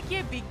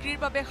দুগৰাকীয়ে বিক্ৰীৰ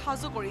বাবে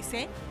সাজু কৰিছে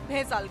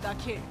ভেজাল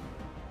গাখীৰ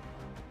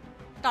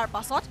তাৰ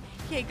পাছত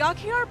সেই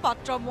গাখীৰৰ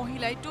পাত্ৰ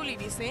মহিলাই তুলি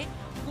দিছে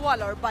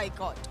গোৱালৰ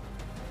বাইকত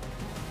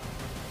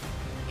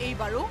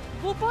এইবাৰো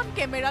গোপন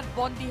কেমেৰাত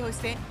বন্দী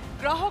হৈছে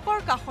গ্ৰাহকৰ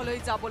কাষলৈ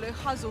যাবলৈ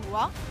সাজু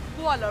হোৱা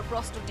গোৱালৰ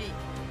প্ৰস্তুতি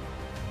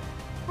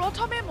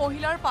প্ৰথমে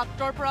মহিলাৰ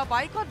পাত্ৰৰ পৰা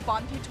বাইকত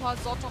বান্ধি থোৱা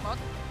যতনত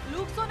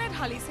লোকজনে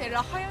ঢালিছে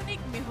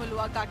ৰাসায়নিক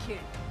মিহলোৱা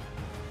গাখীৰ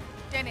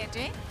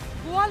তেনেতে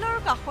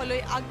গোৱালৰ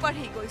কাষলৈ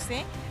আগবাঢ়ি গৈছে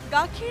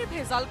গাখীৰ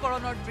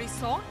ভেজালকৰণৰ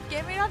দৃশ্য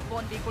কেমেৰাত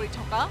বন্দী কৰি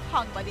থকা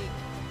সাংবাদিক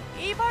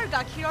এইবাৰ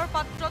গাখীৰৰ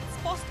পাত্ৰত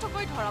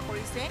স্পষ্টকৈ ধৰা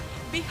পৰিছে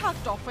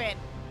বিষাক্ত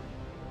ফেন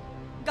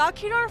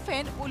গাখীৰৰ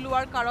ফেন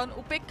উলোৱাৰ কাৰণ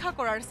উপেক্ষা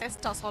কৰাৰ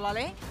চেষ্টা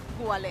চলালে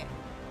গোৱালে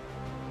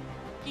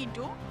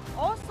কিন্তু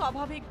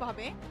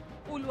অস্বাভাৱিকভাৱে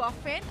উলোৱা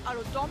ফেন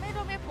আৰু দমে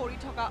দমে পৰি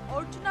থকা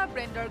অৰ্জুনা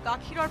ব্ৰেণ্ডৰ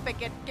গাখীৰৰ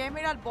পেকেট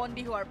কেমেৰাত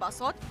বন্দী হোৱাৰ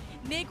পাছত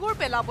নেগুৰ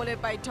পেলাবলৈ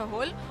বাধ্য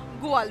হ'ল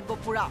গোৱাল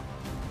বপুৰা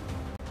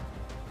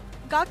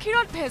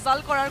গাখীৰত ভেজাল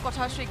কৰাৰ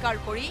কথা স্বীকাৰ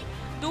কৰি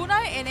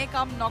দুনাই এনে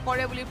কাম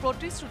নকৰে বুলি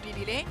প্ৰতিশ্ৰুতি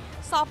দিলে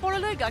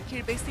চাপৰলৈ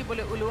গাখীৰ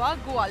বেচিবলৈ ওলোৱা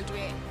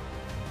গোৱালটোৱে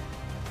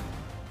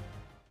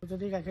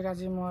যদি গাখীৰ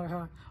আজি মই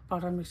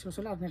পাউডাৰ মিক্স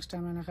কৰিছিল আৰু নেক্সট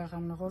টাইম এনেকা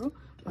কাম নকৰো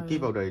কি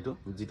পাউডাৰ এইটো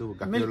যেটো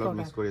গাখীৰৰ লগত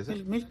মিক্স কৰি আছে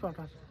মিল্ক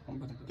পাউডাৰ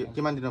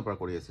কিমান দিনৰ পৰা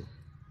কৰি আছে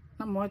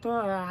না মইতো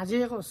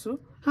আজিয়ে কৈছো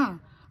হা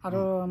আৰু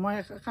মই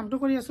কামটো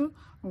কৰি আছো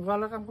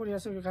গোৱালৰ কাম কৰি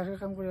আছো গাখীৰ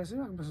কাম কৰি আছো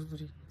এক বছৰ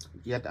ধৰি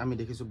ইয়াত আমি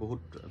দেখিছো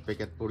বহুত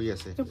পেকেট পৰি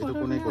আছে এটো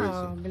কোনে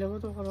কৰিছে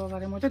বেলেগতো কৰিব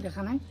পাৰে মইতো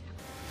দেখা নাই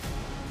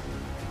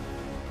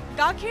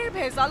গাখীৰ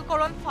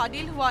ভেজালকৰণ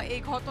ফাদিল হোৱা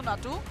এই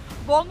ঘটনাটো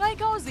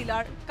বঙাইগাঁও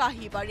জিলাৰ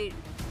কাহিবাৰীৰ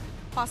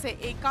পাছে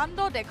এই কাণ্ড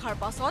দেখাৰ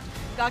পাছত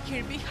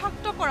গাখীৰ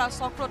বিষাক্ত কৰা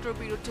চক্ৰটোৰ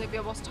বিৰুদ্ধে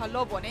ব্যৱস্থা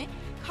ল'বনে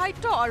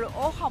খাদ্য আৰু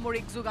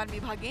অসামৰিক যোগান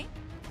বিভাগে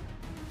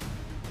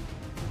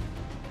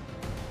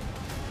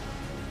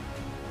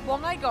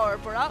বঙাইগাঁৱৰ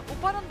পৰা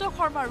উপানন্দ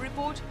শৰ্মাৰ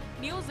report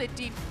news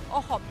 18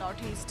 Assam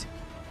north east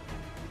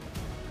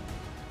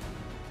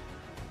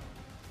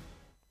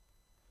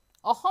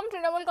Assam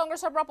তৃণমূল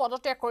কংগ্ৰেছৰ পৰা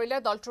পদত্যাগ কৰিলে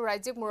দলটোৰ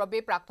ৰাজ্যিক মুৰব্বী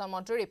প্ৰাক্তন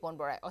মন্ত্ৰী ৰিপুণ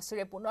বৰাই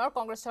অচিৰে পুনৰ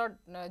কংগ্ৰেছৰ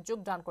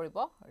যোগদান কৰিব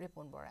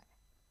ৰিপুণ বৰাই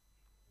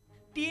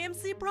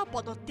টিএমচিৰ পৰা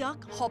পদত্যাগ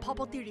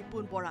সভাপতি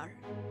ৰিপুণ বৰাৰ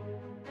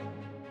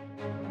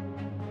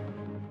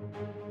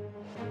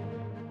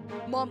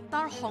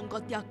মমতাৰ সংগ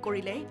ত্যাগ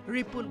কৰিলে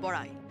ৰিপুণ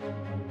বৰাই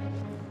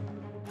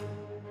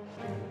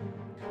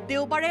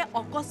দেওবাৰে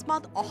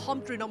অকস্মাত অসম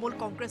তৃণমূল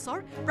কংগ্ৰেছৰ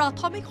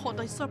প্ৰাথমিক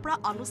সদস্যৰ পৰা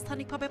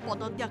আনুষ্ঠানিকভাৱে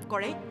পদত্যাগ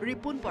কৰে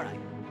ৰিপুণ বৰাই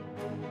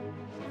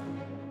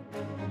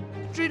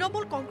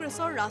তৃণমূল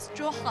কংগ্ৰেছৰ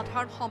ৰাষ্ট্ৰীয়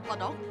সাধাৰণ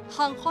সম্পাদক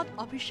সাংসদ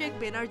অভিষেক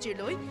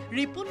বেনাৰ্জীলৈ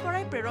ৰিপুণ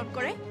বৰাই প্ৰেৰণ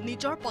কৰে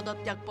নিজৰ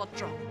পদত্যাগ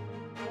পত্ৰ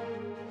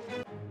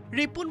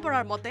ৰিপুণ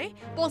বৰাৰ মতে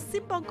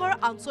পশ্চিমবংগৰ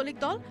আঞ্চলিক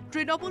দল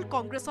তৃণমূল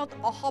কংগ্ৰেছত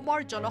অসমৰ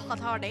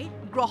জনসাধাৰণে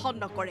গ্ৰহণ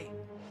নকৰে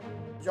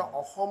যে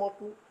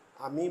অসমতো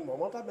আমি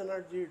মমতা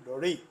বেনাৰ্জীৰ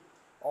দৰেই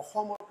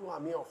অসমতো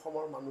আমি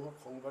অসমৰ মানুহক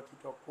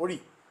সংগঠিত কৰি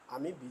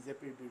আমি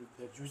বিজেপিৰ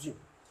বিৰুদ্ধে যুঁজিম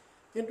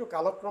কিন্তু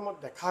কালক্ৰমত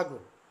দেখা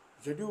গ'ল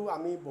যদিও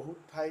আমি বহুত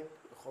ঠাইত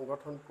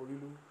সংগঠন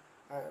কৰিলোঁ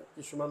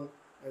কিছুমান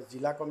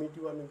জিলা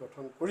কমিটিও আমি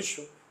গঠন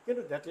কৰিছোঁ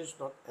কিন্তু দ্যাট ইজ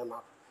নট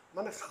এনাফ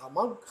মানে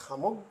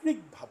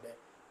সামগ্ৰিকভাৱে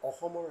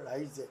অসমৰ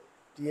ৰাইজে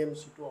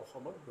টিএমচিটো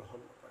অসমত গ্ৰহণ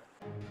নকৰে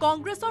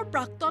কংগ্ৰেছৰ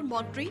প্ৰাক্তন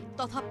মন্ত্ৰী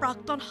তথা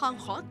প্ৰাক্তন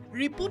সাংসদ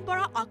ৰিপুণ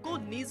বৰা আকৌ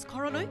নিজ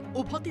ঘৰলৈ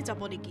উভতি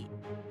যাব নেকি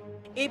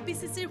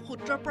এপিচিচিৰ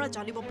সূত্ৰৰ পৰা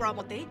জানিব পৰা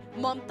মতে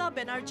মমতা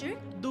বেনাৰ্জীৰ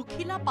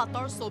দুখিলা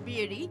পাতৰ ছবি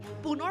এৰি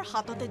পুনৰ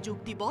হাততে যোগ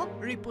দিব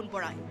ৰিপুণ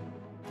বৰাই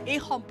এই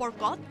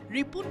সম্পৰ্কত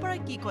ৰিপুণ বৰাই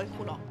কি কয়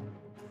শুনক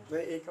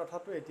এই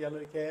কথাটো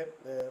এতিয়ালৈকে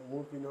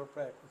মোৰ পিনৰ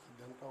পৰা একো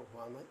সিদ্ধান্ত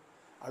হোৱা নাই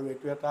আৰু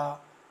এইটো এটা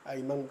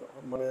ইমান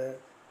মানে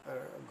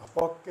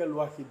ঘপককৈ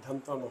লোৱা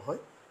সিদ্ধান্ত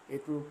নহয়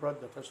এইটোৰ ওপৰত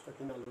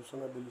যথেষ্টখিনি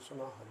আলোচনা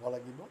বিলোচনা হ'ব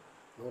লাগিব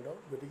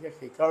গতিকে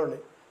সেইকাৰণে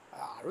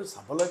আৰু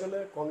চাবলৈ গ'লে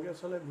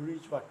কংগ্ৰেছলৈ ঘূৰি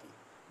যোৱা কি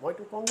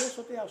মইতো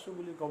কংগ্ৰেছতে আছোঁ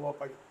বুলি ক'ব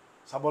পাৰি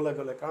চাবলৈ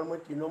গ'লে কাৰণ মই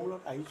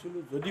তৃণমূলত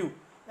আহিছিলোঁ যদিও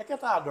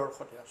একেটা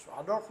আদৰ্শতে আছোঁ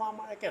আদৰ্শ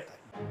আমাৰ একেটাই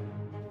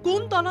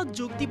কোন দলত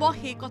যোগ দিব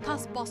সেই কথা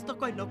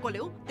স্পষ্টকৈ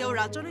নকলেও তেওঁ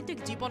ৰাজনৈতিক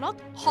জীৱনত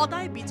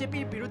সদায়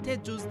বিজেপিৰ বিৰুদ্ধে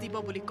যুঁজ দিব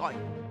বুলি কয়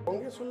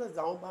কংগ্ৰেছলৈ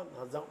যাওঁ বা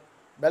নাযাওঁ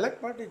বেলেগ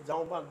পাৰ্টিত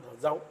যাওঁ বা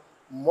নাযাওঁ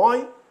মই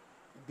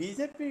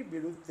বিজেপিৰ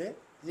বিৰুদ্ধে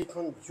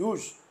যিখন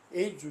যুঁজ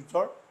এই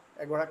যুঁজৰ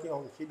এগৰাকী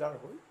অংশীদাৰ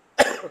হৈ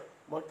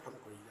মই কাম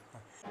কৰি যাম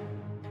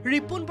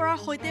ৰিপুণ বৰাৰ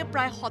সৈতে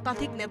প্ৰায়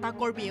শতাধিক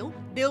নেতাকৰ্মীয়েও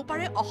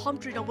দেওবাৰে অসম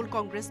তৃণমূল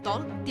কংগ্ৰেছ দল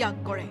ত্যাগ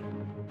কৰে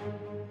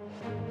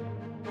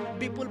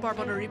বিপুল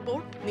বৰ্মনৰ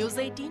report news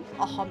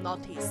 18 Assam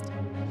north east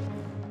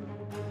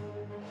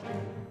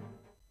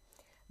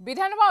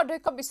বিধানসভা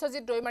অধ্যক্ষ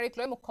বিশ্বজিৎ দৈমাৰীক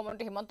লৈ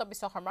মুখ্যমন্ত্ৰী হিমন্ত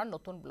বিশ্ব শৰ্মাৰ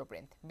নতুন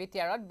ব্লুপ্ৰিণ্ট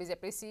বিটিআৰত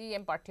বিজেপিৰ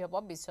চিএম প্ৰাৰ্থী হ'ব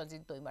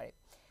বিশ্বজিৎ দৈমাৰী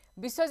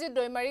বিশ্বজিৎ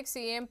দৈমাৰীক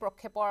চিএম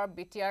প্ৰক্ষেপৰ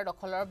বিটিআৰ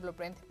দখলৰ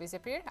ব্লুপ্ৰিণ্ট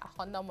বিজেপিৰ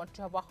আসন্ন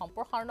মন্ত্ৰীসভা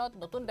সম্প্ৰসাৰণত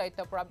নতুন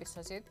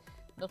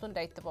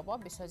দায়িত্ব পাব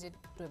বিশ্বজিৎ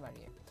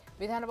দৈমাৰীয়ে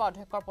বিধানসভা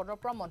অধ্যক্ষৰ পদৰ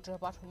পৰা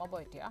মন্ত্ৰীসভাত সোমাব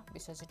এতিয়া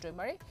বিশ্বজিৎ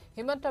দৈমাৰী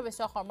হিমন্ত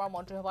বিশ্ব শৰ্মাৰ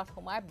মন্ত্ৰীসভাত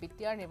সোমাই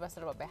বিটিআৰ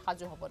নিৰ্বাচনৰ বাবে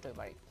সাজু হ'ব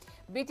দৈমাৰী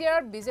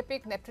বিটিআৰত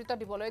বিজেপিক নেতৃত্ব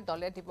দিবলৈ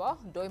দলে দিব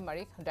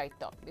দৈমাৰীক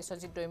দায়িত্ব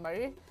বিশ্বজিৎ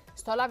দৈমাৰীৰ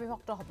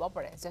স্থলাভিভক্ত হ'ব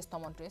পাৰে জ্যেষ্ঠ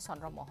মন্ত্ৰী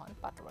চন্দ্ৰমোহন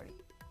পাটোৱাৰী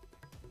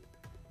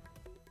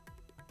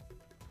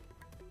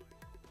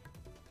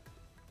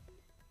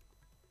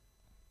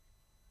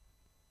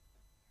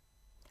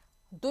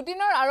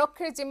দুদিনৰ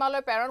আৰক্ষীৰ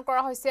জিম্মালৈ প্ৰেৰণ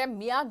কৰা হৈছে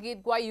মিয়া গীত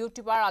গোৱা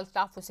ইউটিউবাৰ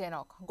আলতাফ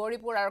হুছেইনক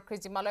গৌৰীপুৰ আৰক্ষীৰ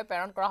জিম্মালৈ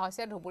প্ৰেৰণ কৰা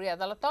হৈছে ধুবুৰী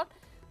আদালতত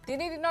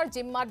তিনি দিনৰ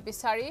জিম্মাত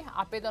বিচাৰি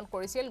আবেদন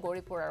কৰিছিল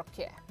গৌৰীপুৰ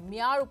আৰক্ষীয়ে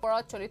মিয়াৰ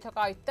ওপৰত চলি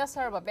থকা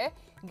অত্যাচাৰৰ বাবে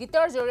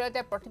গীতৰ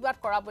জৰিয়তে প্ৰতিবাদ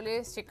কৰা বুলি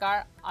স্বীকাৰ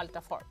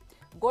আলতাফৰ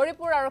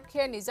গৌৰীপুৰ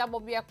আৰক্ষীয়ে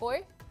নিজাববীয়াকৈ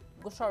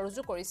গোচৰ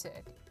ৰুজু কৰিছে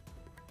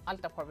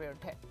আলতাফৰ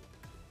বিৰুদ্ধে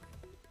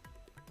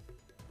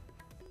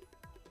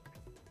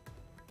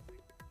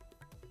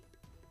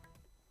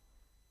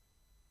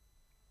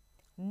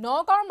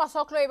নগাঁৱৰ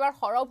মাছক লৈ এবাৰ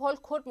সৰব হ'ল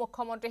খুদ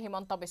মুখ্যমন্ত্ৰী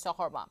হিমন্ত বিশ্ব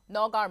শৰ্মা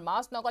নগাঁৱৰ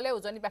মাছ নগলে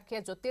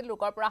উজনিবাসীয়ে জটিল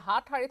ৰোগৰ পৰা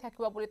হাত সাৰি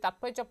থাকিব বুলি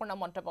তাৎপৰ্যপূৰ্ণ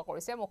মন্তব্য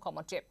কৰিছে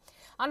মুখ্যমন্ত্ৰীয়ে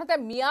আনহাতে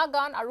মিয়া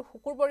গান আৰু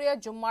শুকুৰবৰীয়া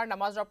জুম্মাৰ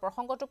নামাজৰ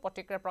প্ৰসংগতো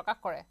প্ৰতিক্ৰিয়া প্ৰকাশ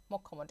কৰে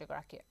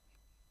মুখ্যমন্ত্ৰীগৰাকীয়ে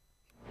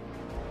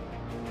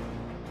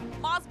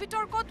মাছ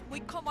বিতৰ্কত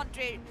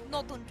মুখ্যমন্ত্ৰীৰ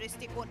নতুন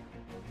দৃষ্টিকোণ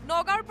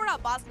নগাঁৱৰ পৰা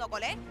বাছ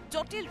নগলে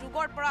জটিল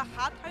ৰোগৰ পৰা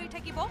হাত সাৰি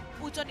থাকিব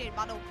উজনিৰ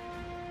মানুহ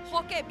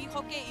হকে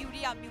বিহকে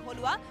ইউৰিয়া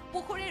মিহলোৱা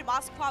পুখুৰীৰ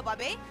মাছ খোৱাৰ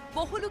বাবে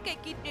বহুলোকে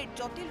কিডনিৰ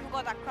জটিল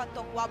ৰোগত আক্ৰান্ত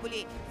হোৱা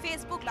বুলি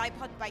ফেচবুক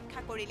লাইভত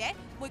ব্যাখ্যা কৰিলে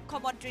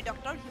মুখ্যমন্ত্ৰী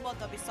ডক্টৰ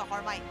হিমন্ত বিশ্ব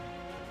শৰ্মাই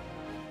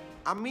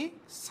আমি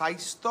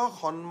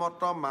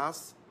স্বাস্থ্যসন্মত মাছ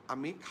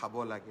আমি খাব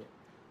লাগে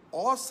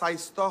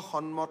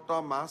অস্বাস্থ্যসন্মত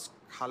মাছ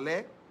খালে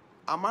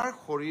আমাৰ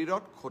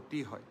শৰীৰত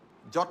ক্ষতি হয়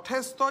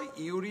যথেষ্ট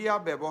ইউৰিয়া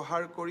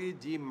ব্যৱহাৰ কৰি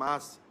যি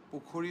মাছ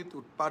পুখুৰীত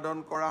উৎপাদন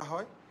কৰা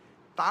হয়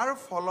তাৰ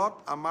ফলত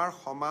আমাৰ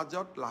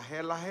সমাজত লাহে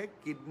লাহে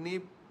কিডনি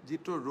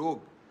যিটো ৰোগ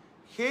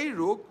সেই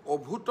ৰোগ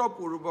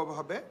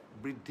অভূতপূৰ্বভাৱে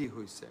বৃদ্ধি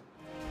হৈছে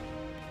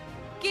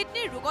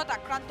কিডনিৰ ৰোগত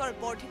আক্ৰান্তৰ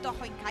বৰ্ধিত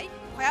সংখ্যাই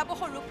ভয়াৱহ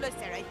ৰূপ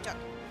লৈছে ৰাজ্যত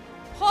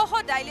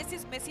শ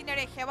ডায়ালিসিস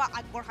মেচিনেৰে সেৱা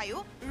আগবঢ়ায়ো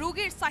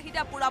ৰোগীৰ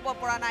চাহিদা পূৰাব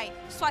পৰা নাই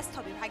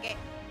স্বাস্থ্য বিভাগে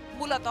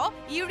মূলত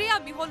ইউৰিয়া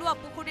মিহলোৱা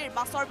পুখুৰীৰ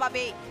মাছৰ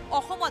বাবে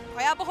অসমত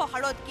ভয়াৱহ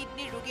হাৰত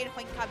কিডনিৰ ৰোগীৰ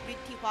সংখ্যা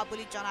বৃদ্ধি হোৱা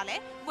বুলি জনালে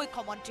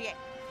মুখ্যমন্ত্ৰীয়ে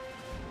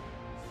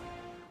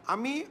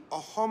আমি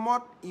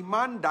অসমত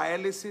ইমান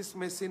ডায়ালিসিস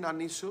মেচিন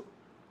আনিছো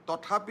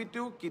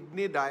তথাপিতো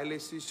কিডনি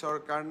ডায়ালিসিসৰ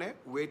কাৰণে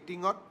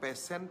ৱেটিঙত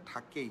পেশেন্ট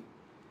থাকেই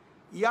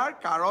ইয়াৰ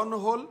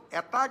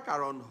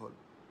কাৰণ হ'ল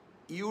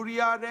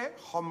ইউৰিয়াৰে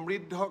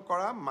সমৃদ্ধ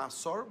কৰা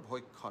মাছৰ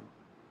ভক্ষণ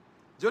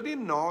যদি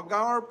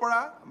নগাঁৱৰ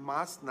পৰা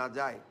মাছ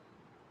নাযায়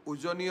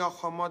উজনি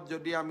অসমত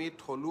যদি আমি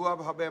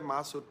থলুৱাভাৱে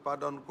মাছ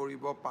উৎপাদন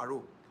কৰিব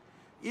পাৰোঁ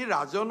ই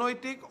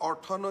ৰাজনৈতিক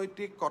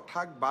অৰ্থনৈতিক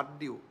কথাক বাদ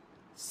দিও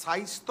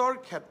স্বাস্থ্যৰ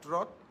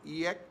ক্ষেত্ৰত ই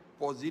এক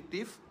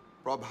পজিটিভ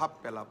প্ৰভাৱ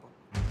পেলাব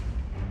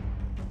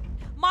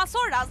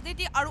মাছৰ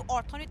ৰাজনীতি আৰু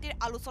অৰ্থনীতিৰ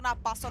আলোচনা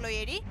পাছলৈ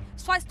এৰি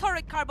স্বাস্থ্য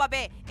ৰক্ষাৰ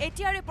বাবে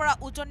এতিয়াৰে পৰা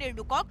উজনিৰ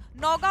লোকক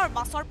নগাঁৱৰ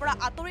মাছৰ পৰা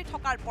আঁতৰি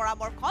থকাৰ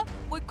পৰামৰ্শ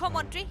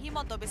মুখ্যমন্ত্ৰী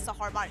হিমন্ত বিশ্ব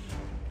শৰ্মাৰ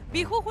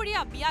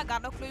বিহুহুৰীয়া মিয়া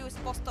গানক লৈও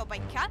স্পষ্ট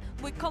ব্যাখ্যা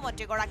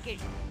মুখ্যমন্ত্ৰীগৰাকীৰ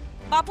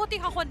বাপতি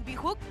শাসন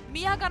বিহুক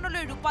মিয়া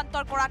গানলৈ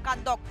ৰূপান্তৰ কৰা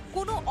কাণ্ডক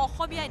কোনো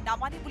অসমীয়াই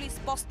নামানি বুলি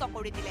স্পষ্ট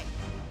কৰি দিলে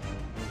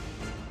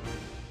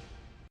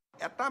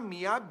এটা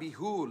মিয়া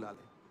বিহু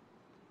ওলালে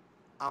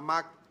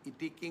আমাক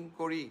ইটিকিং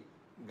কৰি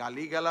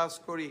গালিগালাজ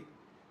কৰি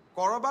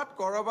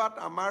কৰবাত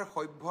আমাৰ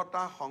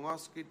সভ্যতা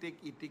সংস্কৃতিক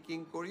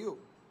ইটিকিং কৰিও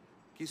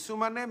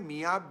কিছুমানে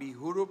মিয়া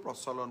বিহুৰো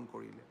প্ৰচলন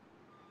কৰিলে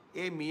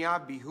এই মিয়া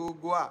বিহু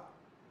গোৱা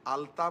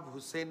আলতাফ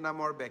হুছেইন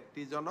নামৰ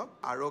ব্যক্তিজনক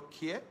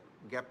আৰক্ষীয়ে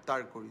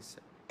গ্ৰেপ্তাৰ কৰিছে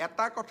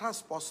এটা কথা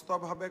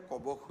স্পষ্টভাৱে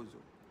ক'ব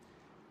খোজো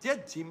যে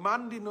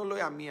যিমান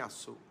দিনলৈ আমি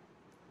আছো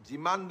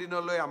যিমান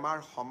দিনলৈ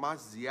আমাৰ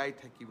সমাজ জীয়াই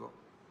থাকিব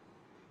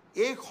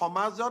এই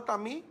সমাজত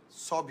আমি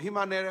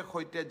স্বাভিমানেৰে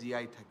সৈতে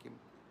জীয়াই থাকিম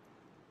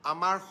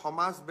আমাৰ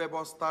সমাজ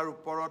ব্যৱস্থাৰ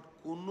ওপৰত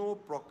কোনো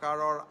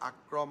প্ৰকাৰৰ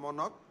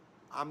আক্ৰমণক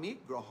আমি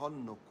গ্ৰহণ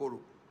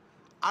নকৰোঁ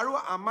আৰু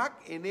আমাক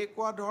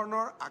এনেকুৱা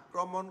ধৰণৰ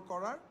আক্ৰমণ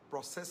কৰাৰ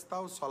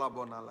প্ৰচেষ্টাও চলাব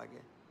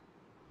নালাগে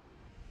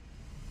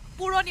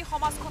পুৰণি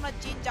সমাজখনত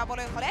জিন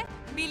যাবলৈ হলে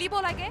মিলিব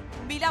লাগে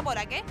মিলাব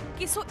লাগে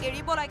কিছু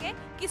এৰিব লাগে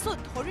কিছু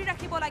ধৰি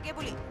ৰাখিব লাগে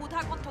বুলি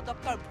সুধাকণ্ঠ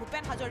ডক্টৰ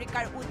ভূপেন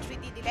হাজৰিকাৰ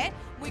উদ্ধৃতি দিলে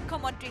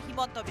মুখ্যমন্ত্ৰী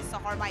হিমন্ত বিশ্ব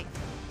শৰ্মাই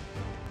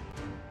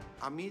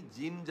আমি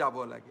জিন যাব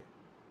লাগে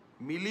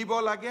মিলিব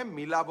লাগে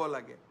মিলাব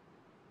লাগে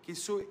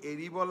কিছু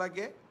এৰিব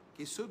লাগে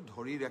কিছু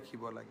ধৰি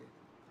ৰাখিব লাগে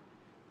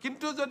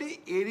কিন্তু যদি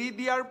এৰি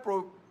দিয়াৰ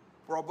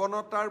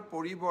প্ৰৱণতাৰ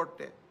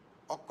পৰিৱৰ্তে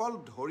অকল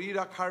ধৰি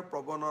ৰাখাৰ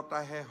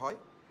প্ৰৱণতাহে হয়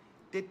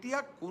তেতিয়া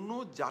কোনো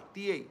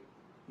জাতিয়েই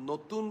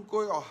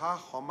নতুনকৈ অহা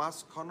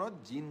সমাজখনত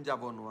জিন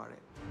যাব নোৱাৰে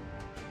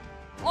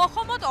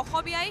অসমত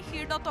অসমীয়াই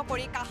শীৰ্ণত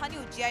কৰি কাহানি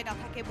উজ্জিয়াই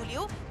নাথাকে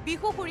বুলিও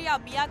বিহুহুৰীয়া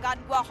মিয়া গান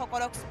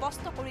গোৱাসকলক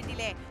স্পষ্ট কৰি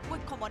দিলে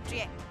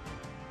মুখ্যমন্ত্ৰীয়ে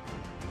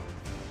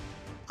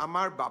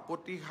আমাৰ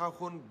বাপতি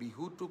শাসন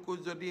বিহুটোকো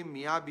যদি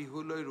মিয়া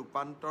বিহুলৈ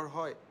ৰূপান্তৰ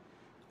হয়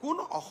কোন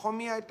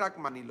অসমীয়াই তাক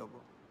মানি ল'ব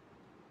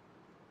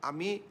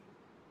আমি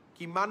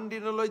কিমান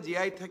দিনলৈ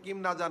জীয়াই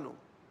থাকিম নাজানো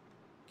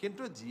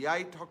কিন্তু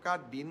জীয়াই থকা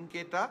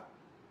দিনকেইটা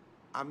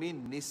আমি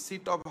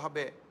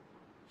নিশ্চিতভাৱে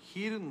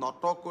শিৰ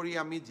নত কৰি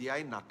আমি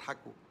জীয়াই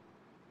নাথাকো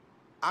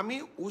আমি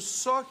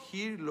উচ্চ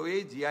শিৰ লৈয়ে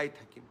জীয়াই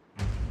থাকিম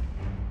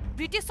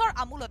ব্ৰিটিছৰ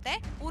আমোলতে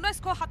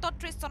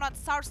 1937 চনত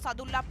ছাৰ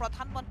সাদুল্লাহ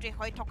প্ৰধানমন্ত্ৰী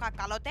হৈ থকা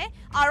কালতে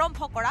আৰম্ভ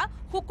কৰা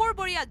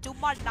শুকুৰবৰীয়া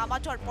জুম্মাৰ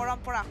নামাজৰ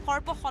পৰম্পৰা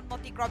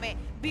সৰ্বসন্মতিক্ৰমে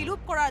বিলোপ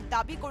কৰাৰ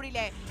দাবী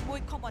কৰিলে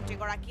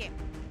মুখ্যমন্ত্ৰীগৰাকীয়ে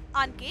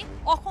আনকি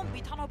অসম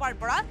বিধানসভাৰ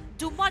পৰা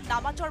জুম্মাৰ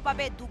নামাজৰ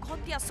বাবে 2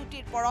 ঘণ্টীয়া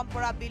ছুটিৰ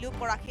পৰম্পৰা বিলোপ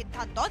কৰা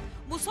সিদ্ধান্তত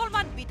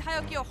মুছলমান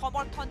বিধায়কীয়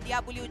সমৰ্থন দিয়া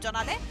বুলিও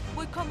জনালে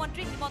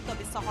মুখ্যমন্ত্ৰী হিমন্ত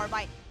বিশ্ব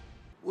শৰ্মাই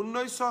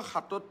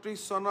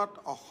 1937 চনত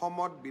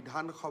অসমত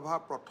বিধানসভা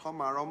প্ৰথম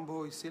আৰম্ভ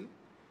হৈছিল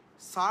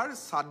ছাৰ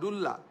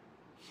সাদুল্লাহ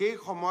সেই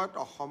সময়ত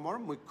অসমৰ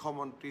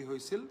মুখ্যমন্ত্ৰী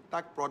হৈছিল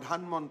তাক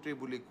প্ৰধানমন্ত্ৰী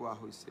বুলি কোৱা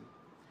হৈছিল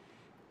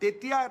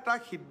তেতিয়া এটা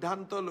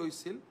সিদ্ধান্ত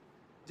লৈছিল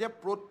যে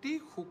প্ৰতি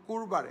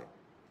শুকুৰবাৰে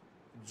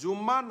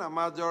জুম্মা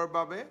নামাজৰ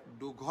বাবে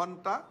 2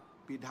 ঘণ্টা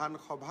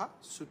বিধানসভা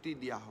ছুটি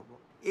দিয়া হ'ব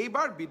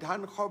এইবাৰ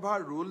বিধানসভা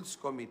ৰুলছ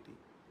কমিটি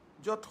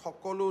য'ত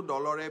সকলো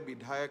দলৰে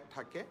বিধায়ক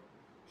থাকে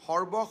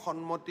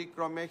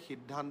সৰ্বসন্মতিক্ৰমে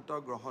সিদ্ধান্ত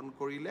গ্ৰহণ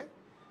কৰিলে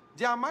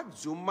যে আমাক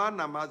জুম্মা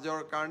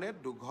নামাজৰ কাৰণে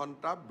 2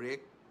 ঘণ্টা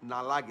ব্ৰেক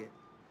নালাগে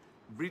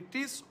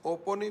ব্ৰিটিছ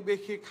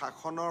ঔপনিৱেশিক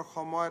শাসনৰ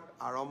সময়ত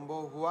আৰম্ভ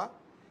হোৱা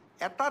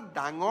এটা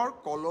ডাঙৰ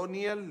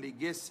কলনিয়েল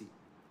লিগেসি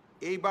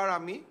এইবাৰ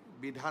আমি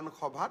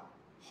বিধানসভাত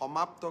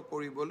সমাপ্ত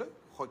কৰিবলৈ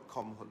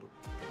সক্ষম হলো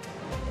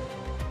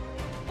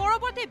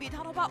পৰৱৰ্তী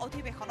বিধানসভা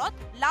অধিৱেশনত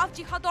লাভ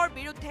জিহাদৰ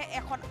বিৰুদ্ধে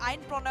এখন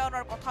আইন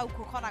প্ৰণয়নৰ কথাও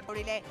ঘোষণা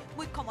কৰিলে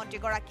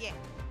মুখ্যমন্ত্ৰীগৰাকীয়ে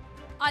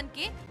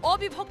আনকি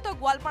অবিভক্ত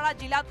গোৱালপাৰা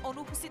জিলাত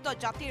অনুসূচিত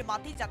জাতিৰ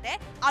মাটি যাতে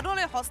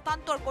আনলৈ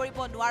হস্তান্তৰ কৰিব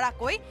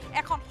নোৱাৰাকৈ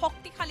এখন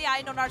শক্তিশালী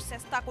আইন অনাৰ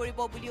চেষ্টা কৰিব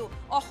বুলিও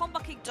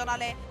অসমবাসীক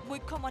জনালে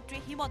মুখ্যমন্ত্ৰী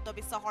হিমন্ত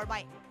বিশ্ব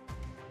শৰ্মাই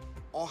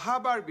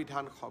অহাবাৰ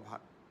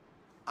বিধানসভাত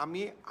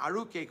আমি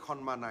আৰু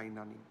কেইখনমান আইন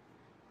আনিম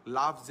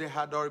লাভ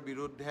জেহাদৰ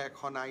বিৰুদ্ধে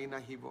এখন আইন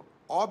আহিব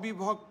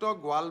অবিভক্ত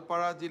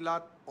গোৱালপাৰা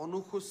জিলাত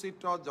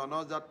অনুসূচিত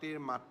জনজাতিৰ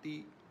মাটি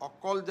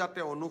অকল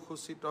যাতে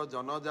অনুসূচিত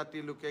জনজাতি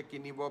লোকে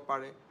কিনিব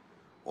পাৰে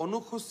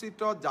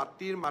অনুসূচিত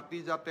জাতিৰ মাটি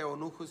যাতে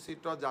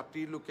অনুসূচিত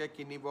জাতিৰ লোকে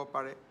কিনিব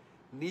পাৰে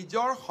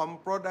নিজৰ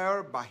সম্প্ৰদায়ৰ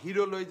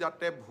বাহিৰলৈ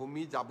যাতে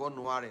ভূমি যাব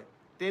নোৱাৰে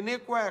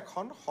তেনেকুৱা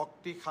এখন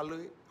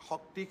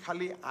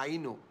শক্তিশালী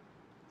আইনো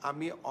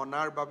আমি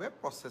অনাৰ বাবে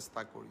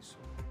প্ৰচেষ্টা কৰিছো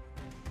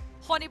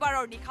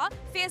শনিবাৰৰ নিশা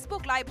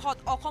ফেচবুক লাইভত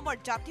অসমৰ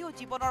জাতীয়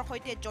জীৱনৰ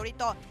সৈতে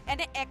জড়িত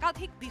এনে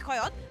একাধিক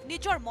বিষয়ত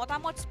নিজৰ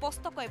মতামত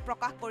স্পষ্টকৈ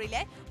প্ৰকাশ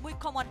কৰিলে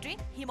মুখ্যমন্ত্ৰী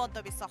হিমন্ত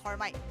বিশ্ব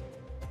শৰ্মাই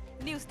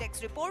news desk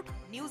report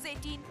news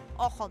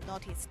 18 Assam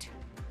north east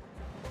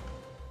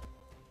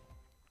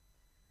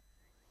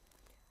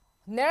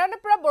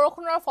নেৰানেপেৰা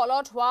বৰষুণৰ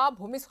ফলত হোৱা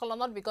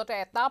ভূমিস্খলনত বিগত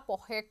এটা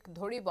পষেক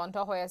ধৰি বন্ধ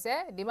হৈ আছে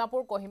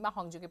ডিমাপুৰ কহিমা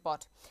সংযোগী পথ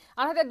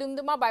আনহাতে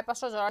ডুমডুমা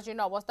বাইপাছৰ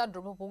জৰাজীৰ্ণ অৱস্থাত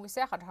দুৰ্ভোগ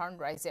ভুগিছে সাধাৰণ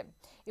ৰাইজে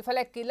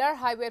ইফালে কিলাৰ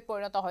হাইৱেত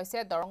পৰিণত হৈছে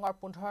দৰঙৰ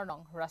 15 নং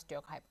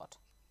ৰাষ্ট্ৰীয় ঘাইপথ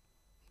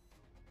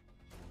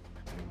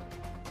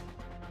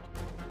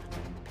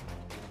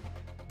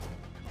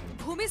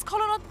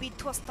ভূমিস্খলনত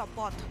বিধ্বস্ত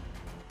পথ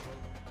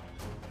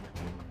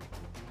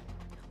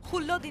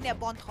 16 দিনে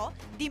বন্ধ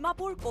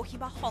ডিমাপুৰ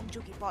কহিমা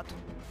সংযোগী পথ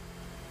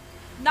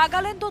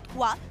নাগালেণ্ডত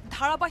হোৱা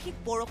ধাৰাবাহিক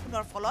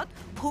বৰষুণৰ ফলত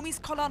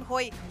ভূমিস্খলন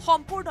হৈ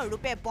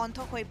সম্পূৰ্ণৰূপে বন্ধ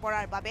হৈ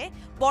পৰাৰ বাবে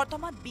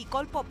বৰ্তমান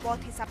বিকল্প পথ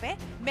হিচাপে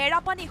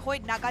মেৰাপানী হৈ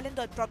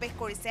নাগালেণ্ডত প্ৰৱেশ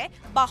কৰিছে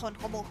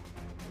বাহনসমূহ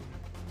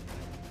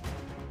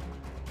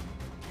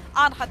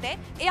আনহাতে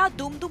এয়া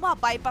ডুমডুমা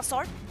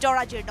বাইপাছৰ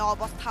জৰাজীৰ্ণ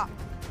অৱস্থা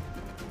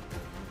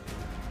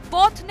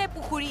পথ নে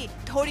পুখুৰী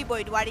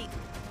ধৰিবই নোৱাৰি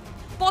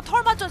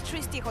পথৰ মাজত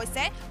সৃষ্টি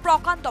হৈছে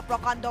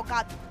প্ৰকাণ্ড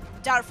গাঁত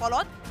যাৰ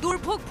ফলত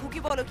দুৰ্ভোগ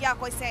ভুগিবলগীয়া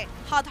হৈছে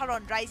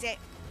সাধাৰণ ৰাইজে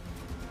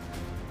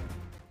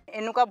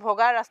এনেকুৱা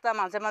ভগা ৰাস্তা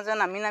মাজে মাজে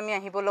নামি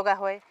আহিব লগা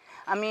হয়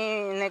আমি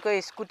এনেকৈ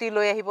স্কুটি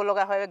লৈ আহিব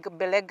লগা হয়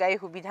বেলেগ গাড়ী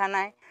সুবিধা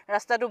নাই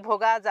ৰাস্তাটো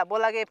ভগা যাব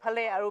লাগে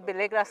এফালে আৰু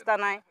বেলেগ ৰাস্তা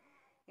নাই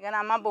কাৰণ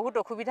আমাৰ বহুত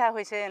অসুবিধা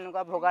হৈছে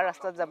এনেকুৱা ভগা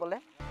ৰাস্তাত যাবলৈ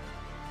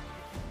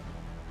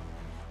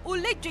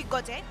উল্লেখযোগ্য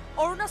যে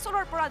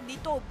অৰুণাচলৰ পৰা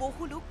নিত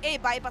বহু লোক এই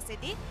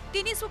বাইপাছেদি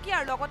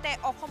তিনিচুকীয়াৰ লগতে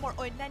অসমৰ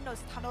অন্যান্য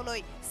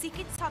স্থানলৈ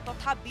চিকিৎসা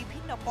তথা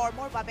বিভিন্ন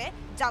কৰ্মৰ বাবে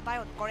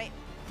যাতায়াত কৰে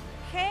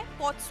হে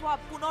পথছোৱা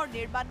পুনৰ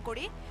নিৰ্মাণ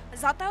কৰি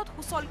যাতায়াত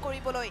সুচল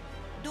কৰিবলৈ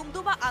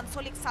ডুমডুমা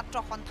আঞ্চলিক ছাত্ৰ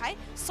সন্থাই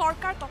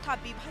চৰকাৰ তথা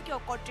বিভাগীয়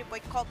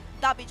কৰ্তৃপক্ষক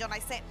দাবী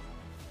জনাইছে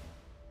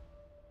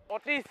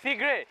অতি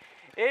শীঘ্ৰে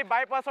এই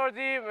বাইপাছৰ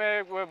যি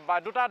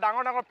দুটা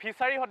ডাঙৰ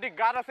ফিচাৰী সদৃশ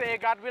গাঁত আছে এই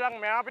গাঁতবিলাক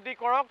মেৰামতি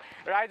কৰক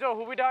ৰাইজৰ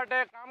সুবিধাৰ্থে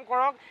কাম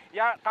কৰক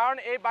ইয়াৰ কাৰণ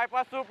এই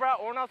বাইপাছটোৰ পৰা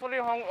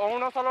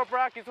অৰুণাচলৰ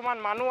পৰা কিছুমান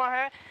মানুহ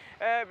আহে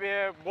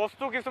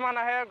বস্তু কিছুমান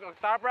আহে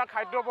তাৰ পৰা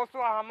খাদ্য বস্তু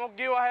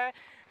সামগ্ৰীও আহে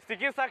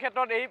চিকিৎসা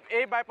ক্ষেত্ৰত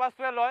এই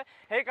বাইপাছটোৱে লয়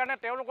সেইকাৰণে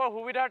তেওঁলোকৰ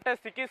সুবিধাৰ্থে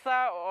চিকিৎসা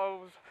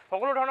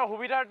সকলো ধৰণৰ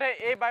সুবিধাৰ্থে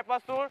এই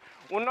বাইপাছটোৰ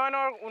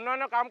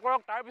উন্নয়নৰ কাম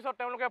কৰক তাৰপিছত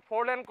তেওঁলোকে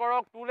 4 লেন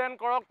কৰক 2 লেন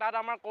কৰক তাত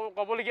আমাৰ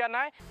ক'বলগীয়া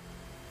নাই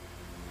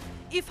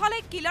ইফালে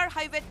কিলাৰ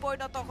হাইৱেত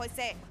পৰিণত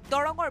হৈছে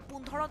দৰঙৰ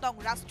 15 নং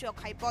ৰাষ্ট্ৰীয়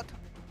ঘাইপথ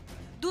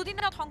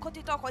দুদিনত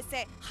সংঘটিত হৈছে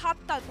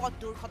 7টা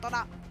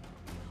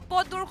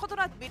পথ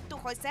দুৰ্ঘটনাত মৃত্যু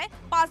হৈছে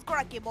 5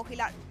 গৰাকী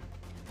মহিলাৰ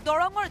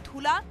দৰঙৰ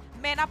ধুলা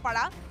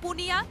মেনাপাৰা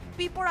পুনিয়া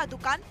পিপৰা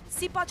দোকান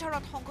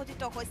চিপাঝাৰত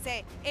সংঘটিত হৈছে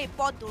এই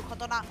পথ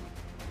দুৰ্ঘটনা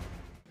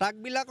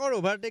ট্ৰাকবিলাকৰ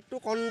অভাৰটেকটো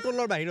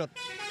কণ্ট্ৰলৰ বাহিৰত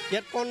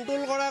ইয়াত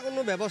কণ্ট্ৰল কৰা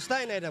কোনো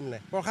ব্যৱস্থাই নাই তাৰমানে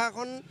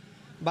প্ৰশাসন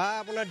বা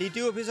আপোনাৰ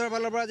ডিটি অফিচৰ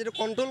ফালৰ পৰা যেটো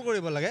কন্ট্ৰোল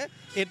কৰিব লাগে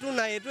এটো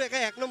নাই এটো একে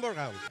এক নম্বৰ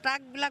কাম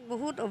ট্ৰাকবিলাক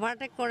বহুত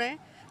ওভাৰটেক কৰে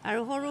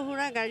আৰু সৰু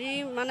সুৰা গাড়ী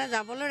মানে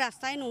যাবলৈ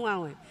ৰাস্তাই নোহোৱা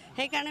হয়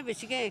সেইকাৰণে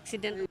বেছিকৈ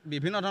এক্সিডেণ্ট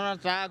বিভিন্ন ধৰণৰ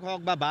ট্ৰাক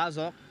হওক বা বাছ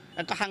হওক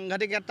এটা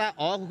সাংঘাতিক এটা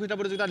অঘোষিত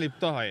প্ৰতিযোগিতা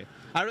লিপ্ত হয়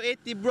আৰু এই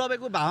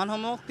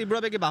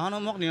তীব্ৰবেগী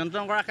বাহনসমূহ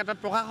নিয়ন্ত্ৰণ কৰাৰ ক্ষেত্ৰত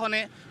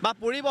প্ৰশাসনে বা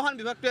পৰিবহণ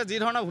বিভাগটোৱে যি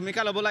ধৰণৰ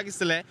ভূমিকা ল'ব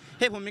লাগিছিলে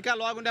সেই ভূমিকা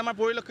লোৱা কিন্তু আমাৰ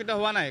পৰিলক্ষিত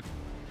হোৱা নাই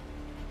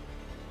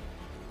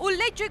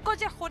উল্লেখযোগ্য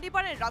যে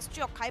শনিবাৰে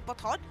ৰাষ্ট্ৰীয়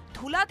ঘাইপথত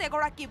ধুলাত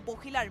এগৰাকী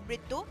মহিলাৰ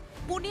মৃত্যু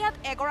পুনিয়াত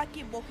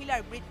এগৰাকী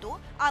মহিলাৰ মৃত্যু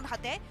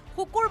আনহাতে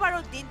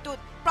শুকুৰবাৰৰ দিনটোত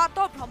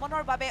প্ৰাতঃ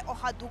ভ্ৰমণৰ বাবে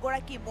অহা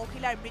দুগৰাকী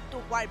মহিলাৰ মৃত্যু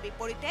হোৱাৰ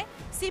বিপৰীতে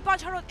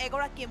চিপাঝাৰত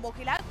এগৰাকী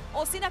মহিলাক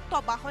অচিনাক্ত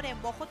বাহনে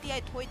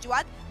মহতিয়াই থৈ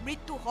যোৱাত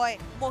মৃত্যু হয়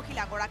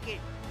মহিলাগৰাকীৰ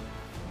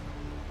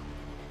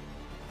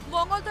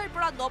মঙলদৈৰ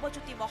পৰা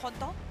নৱজ্যোতি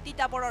মহন্ত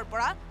তিতাবৰৰ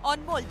পৰা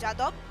অনমোল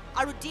যাদৱ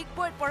আৰু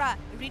ডিগবৈৰ পৰা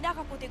Rina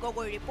Kakati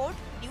Gogoi report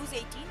news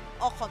 18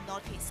 Assam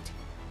north east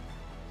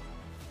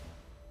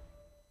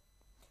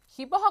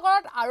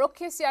শিৱসাগৰত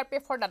আৰক্ষী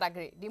CRPFৰ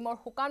দাদাগিৰি ডিমৰ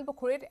শুকান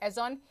পুখুৰীত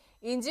এজন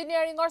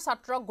ইঞ্জিনিয়াৰিঙৰ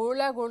ছাত্ৰক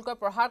গুৰুকৈ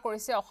প্ৰহাৰ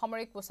কৰিছে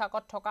অসামৰিক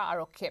পোছাকত থকা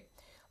আৰক্ষীয়ে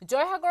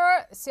জয়সাগৰৰ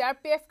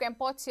CRPF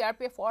কেম্পত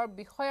CRPFৰ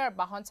বিষয়াৰ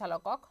বাহন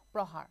চালকক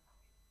প্ৰহাৰ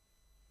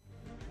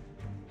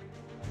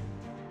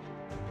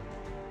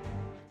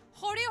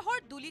হৰিহৰ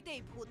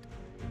দুলিতেই ভূত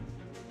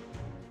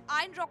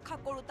আইন ৰক্ষা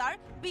কৰোতাৰ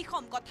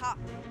বিষম কথা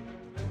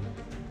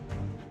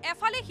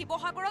এফালে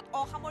শিৱসাগৰত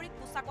অসামৰিক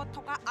পোছাকত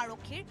থকা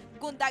আৰক্ষীৰ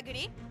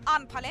গুণ্ডাগিৰি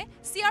আনফালে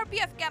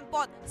CRPF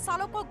কেম্পত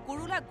চালকক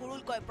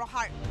গুৰুলকৈ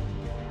প্ৰহাৰ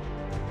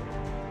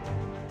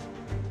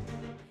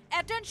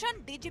এটেনশ্যন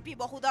DGP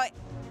মহোদয়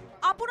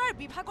আপোনাৰ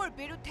বিভাগৰ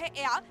বিৰুদ্ধে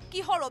এয়া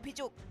কিহৰ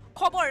অভিযোগ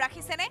খবৰ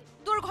ৰাখিছেনে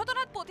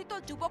দুৰ্ঘটনাত পতিত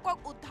যুৱকক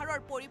উদ্ধাৰৰ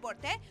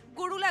পৰিৱৰ্তে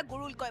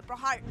গুৰুলকৈ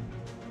প্ৰহাৰ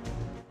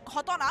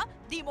ঘটনা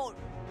ডিমৌৰ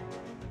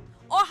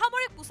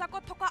অসামৰিক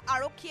পোছাকত থকা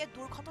আৰক্ষীয়ে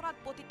দুৰ্ঘটনাত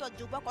পতিত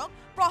যুৱকক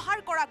প্ৰহাৰ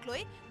কৰাক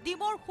লৈ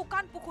ডিমৌৰ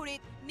শুকান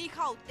পুখুৰীত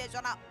নিশা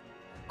উত্তেজনা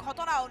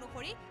ঘটনা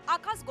অনুসৰি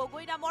আকাশ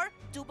গগৈ নামৰ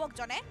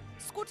যুৱকজনে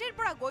স্কুটিৰ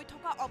পৰা গৈ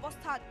থকা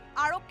অৱস্থাত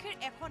আৰক্ষীৰ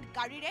এখন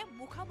গাড়ীৰে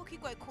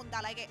মুখামুখিকৈ খুন্দা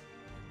লাগে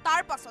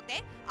তাৰ পাছতে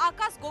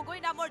আকাশ গগৈ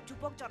নামৰ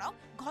যুৱকজনক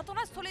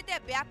ঘটনাস্থলীতে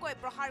বেয়াকৈ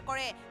প্ৰহাৰ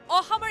কৰে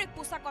অসামৰিক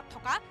পোছাকত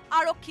থকা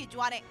আৰক্ষী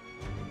জোৱানে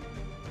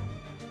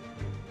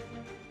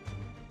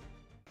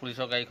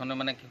পুলিচৰ গাড়ীখনে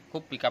মানে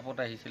খুব পিকআপত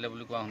আহিছিলে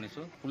বুলি কোৱা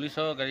শুনিছোঁ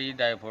পুলিচৰ গাড়ীৰ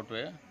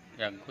ড্ৰাইভাৰটোৱে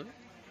ইয়াক গৈ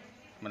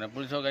মানে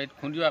পুলিচৰ গাড়ীত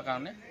খুন্দিওৱাৰ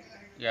কাৰণে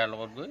ইয়াৰ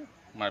লগত গৈ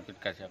মাৰপিট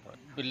কাজিয়া কৰে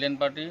বিল্লেন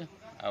পাৰ্টি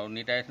আৰু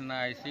নিতাইসেনা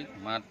IC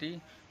মাটি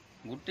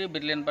গোটেই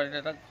বিল্লেন পাৰ্টি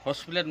এটা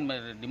হস্পিটেল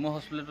ডিমৌ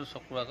হস্পিটেলটো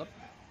চকুৰ আগত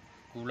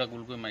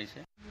গুৰুকৈ মাৰিছে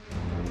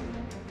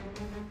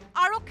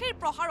আৰক্ষীৰ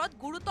প্ৰহাৰত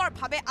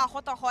গুৰুতৰভাৱে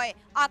আহত হয়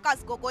আকাশ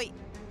গগৈ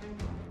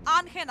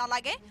আনহে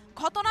নালাগে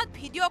ঘটনাত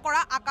ভিডিঅ'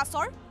 কৰা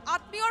আকাশৰ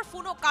আত্মীয়ৰ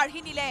ফোনো কাঢ়ি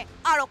নিলে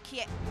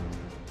আৰক্ষীয়ে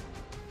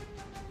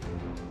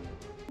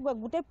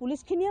গোটেই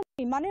পুলিচখিনিয়ে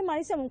ইমানেই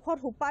মাৰিছে মুখত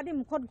হুপা দি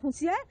মুখত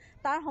ঘুচিয়াই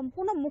তাৰ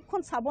সম্পূৰ্ণ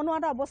মুখখন চাব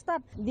নোৱাৰা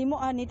অৱস্থাত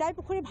নিতাই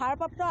পুখুৰী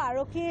ভাৰপ্ৰাপ্ত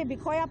আৰক্ষী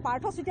বিষয়া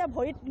পাৰ্থ চুতীয়া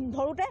ভৰিত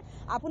ধৰোঁতে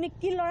আপুনি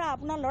কি ল'ৰা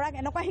আপোনাৰ ল'ৰাক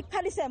এনেকুৱা শিক্ষা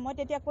দিছে মই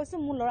তেতিয়া কৈছোঁ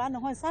মোৰ ল'ৰা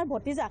নহয় ছাৰ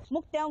ভতিজা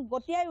মোক তেওঁ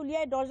গতিয়াই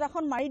উলিয়াই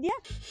দৰ্জাখন মাৰি দিয়ে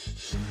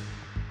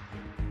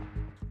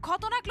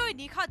ঘটনাক লৈ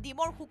নিশা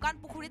ডিমৰ শুকান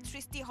পুখুৰীত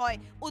সৃষ্টি হয়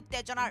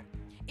উত্তেজনাৰ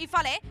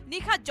ইফালে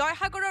নিশা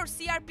জয়সাগৰৰ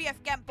CRPF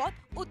কেম্পত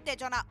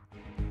উত্তেজনা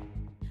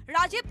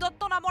ৰাজীৱ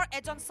দত্ত নামৰ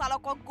এজন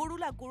চালকক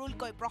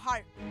গুৰুলকৈ প্ৰহাৰ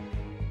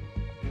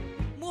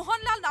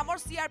মোহনলাল নামৰ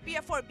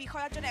CRPFৰ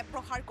বিষয়াজনে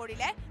প্ৰহাৰ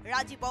কৰিলে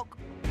ৰাজীৱক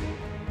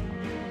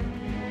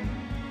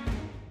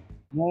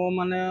মই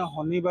মানে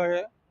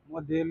শনিবাৰে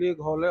মই ডেইলি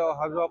ঘৰলৈ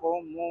অহা যোৱা কৰোঁ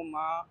মোৰ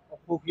মা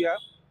অসুখীয়া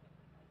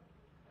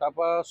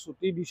তাৰপৰা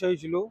ছুটি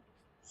বিচাৰিছিলোঁ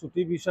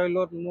ছুটি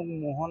বিচাৰিলত মোক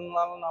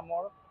মোহনলাল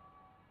নামৰ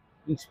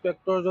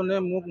ইন্সপেক্টৰজনে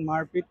মোক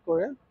মাৰপিট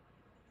কৰে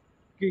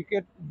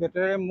ক্ৰিকেট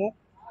বেটেৰে মোক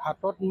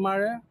হাতত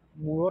মাৰে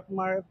মূৰত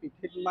মাৰে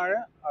পিঠিত মাৰে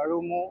আৰু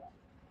মোক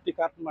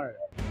টিকাত মাৰে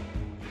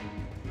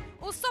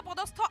উচ্চ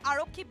পদস্থ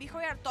আৰক্ষী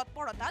বিষয়াৰ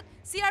তৎপৰতাত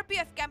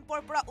CRPF কেম্পৰ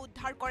পৰা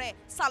উদ্ধাৰ কৰে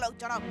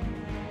চালকজনক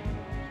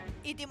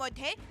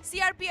ইতিমধ্যে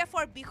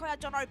CRPFৰ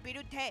বিষয়াজনৰ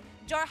বিৰুদ্ধে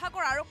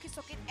জয়সাগৰ আৰক্ষী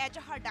চকীত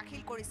এজাহাৰ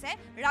দাখিল কৰিছে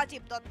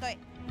ৰাজীৱ দত্তই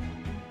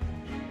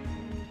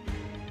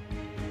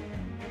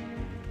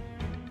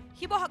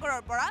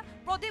শিৱসাগৰৰ পৰা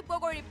Pradip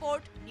Gogoi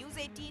report news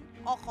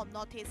 18 Assam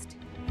north east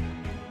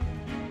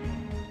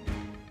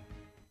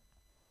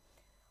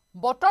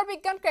বতৰ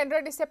বিজ্ঞান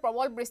কেন্দ্ৰই দিছে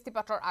প্ৰবল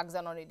বৃষ্টিপাতৰ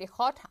আগজাননী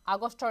দেশত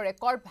আগষ্টৰ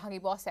ৰেকৰ্ড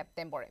ভাঙিব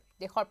ছেপ্টেম্বৰে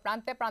দেশৰ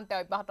প্ৰান্তে প্ৰান্তে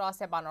অব্যাহত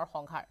আছে বানৰ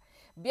সংহাৰ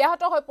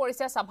ব্যাহত হৈ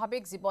পৰিছে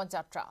স্বাভাৱিক জীৱন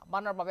যাত্ৰা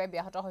বানৰ বাবে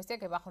ব্যাহত হৈছে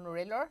কেইবাখনো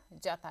ৰেলৰ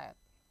যাতায়াত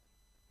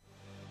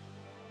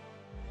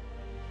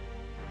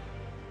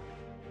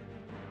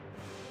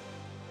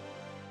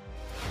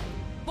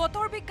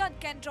বতৰ বিজ্ঞান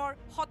কেন্দ্ৰৰ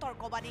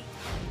সতৰ্কবাণী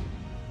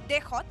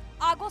দেশত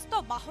আগষ্ট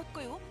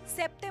মাহতকৈও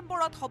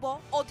ছেপ্টেম্বৰত হ'ব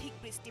অধিক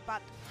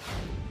বৃষ্টিপাত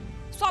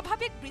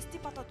স্বাভাৱিক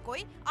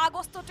বৃষ্টিপাততকৈ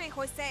আগষ্টতেই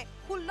হৈছে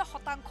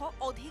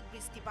 16% অধিক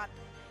বৃষ্টিপাত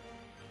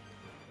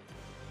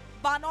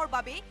বানৰ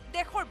বাবে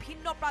দেশৰ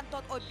ভিন্ন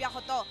প্ৰান্তত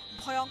অব্যাহত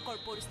ভয়ংকৰ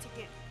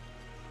পৰিস্থিতিৰ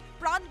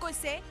প্ৰাণ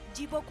গৈছে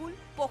জীৱকুল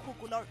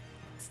পশুকুলৰ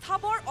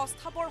স্থাবৰ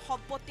অস্থাবৰ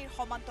সম্পত্তিৰ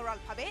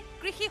সমান্তৰালভাৱে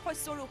কৃষি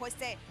শস্যৰো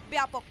হৈছে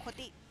ব্যাপক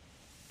ক্ষতি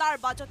তাৰ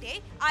বাজতে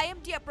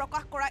IMDয়ে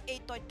প্ৰকাশ কৰা এই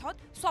তথ্যত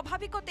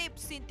স্বাভাৱিকতে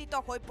চিন্তিত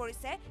হৈ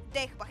পৰিছে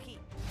দেশবাসী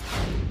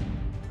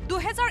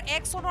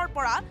 2001 চনৰ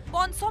পৰা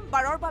পঞ্চম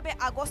বাৰৰ বাবে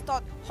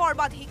আগষ্টত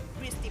সৰ্বাধিক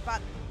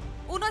বৃষ্টিপাত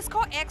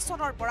 1901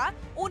 চনৰ পৰা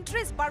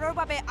 29 বাৰৰ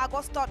বাবে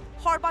আগষ্টত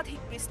সৰ্বাধিক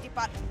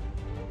বৃষ্টিপাত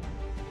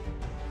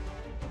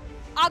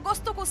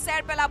আগষ্টকো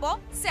চেৰ পেলাব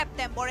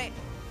সেপ্টেম্বৰে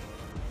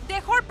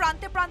দেশৰ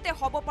প্ৰান্তে প্ৰান্তে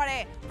হ'ব পাৰে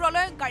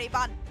প্ৰলয়ংকাৰী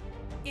বান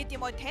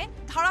ইতিমধ্যে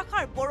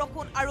ধাৰাসাৰ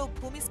বৰষুণ আৰু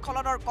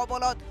ভূমিস্খলনৰ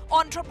কবলত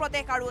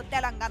অন্ধ্ৰপ্ৰদেশ আৰু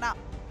তেলেংগানা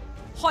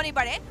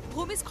শনিবাৰে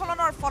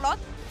ভূমিস্খলনৰ ফলত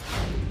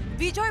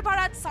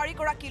বিজয়বাড়াত 4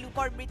 গৰাকী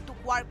লোকৰ মৃত্যু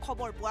হোৱাৰ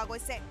খবৰ পোৱা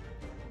গৈছে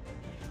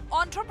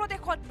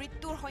অন্ধ্ৰপ্ৰদেশত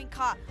মৃত্যুৰ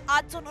সংখ্যা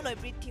 8 জনলৈ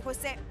বৃদ্ধি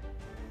হৈছে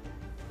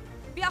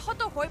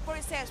ব্যাহত হৈ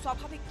পৰিছে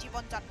স্বাভাৱিক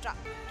জীৱন যাত্ৰা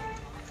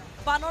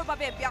বানৰ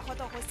বাবে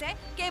ব্যাহত হৈছে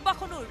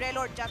কেইবাখনো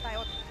ৰেলৰ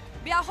যাতায়াত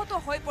ব্যাহত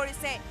হৈ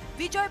পৰিছে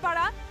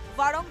বিজয়বাড়া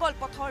ৱাৰংগল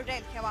পথৰ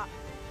ৰেল সেৱা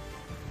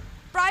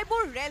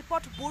প্ৰায়বোৰ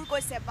ৰেলপথ বুৰ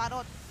গৈছে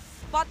বানত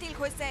বাতিল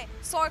হৈছে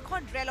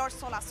 6খন ৰেলৰ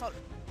চলাচল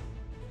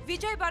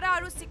বিজয়বাড়া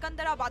আৰু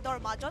সিকান্দাৰাবাদৰ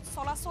মাজত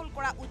চলাচল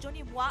কৰা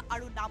উজনি মুৱা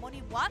আৰু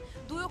নামনি মুৱা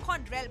দুয়োখন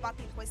ৰেল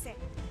বাতিল হৈছে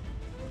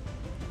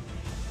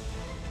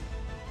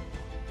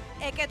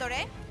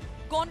একেদৰে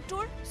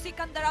গন্টুৰ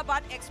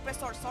সিকান্দাৰাবাদ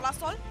এক্সপ্ৰেছৰ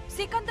চলাচল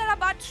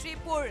সিকান্দাৰাবাদ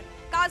শ্ৰীপুৰ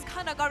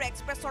কাজঘানগৰ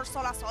এক্সপ্ৰেছৰ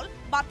চলাচল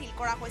বাতিল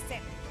কৰা হৈছে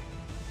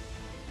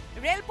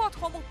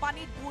ৰেলপথসমূহ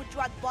পানীত বুৰ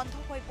যোৱাত বন্ধ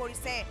হৈ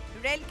পৰিছে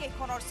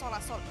ৰেলকেইখনৰ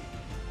চলাচল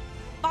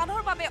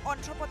বানৰ বাবে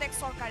অন্ধ্ৰপ্ৰদেশ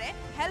চৰকাৰে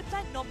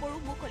হেল্পলাইন নম্বৰো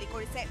মুকলি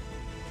কৰিছে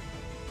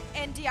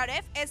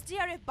NDRF,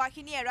 SDRF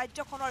বাহিনীয়ে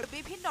ৰাজ্যখনৰ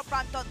বিভিন্ন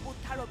প্ৰান্তত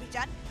উদ্ধাৰ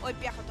অভিযান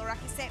অব্যাহত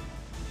ৰাখিছে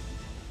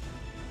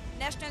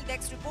national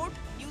desk report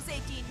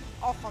News18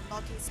 Assam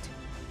Northeast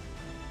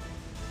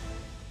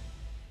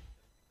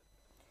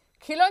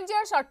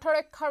খিলঞ্জীয়াৰ স্বাৰ্থ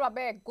ৰক্ষাৰ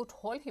বাবে একগোট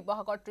হ'ল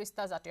শিৱসাগৰ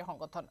 30টা জাতীয়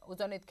সংগঠন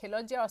উজনিত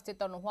খিলঞ্জীয়াৰ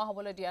অস্তিত্ব নোহোৱা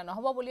হ'বলৈ দিয়া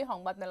নহ'ব বুলি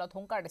সংবাদমেলত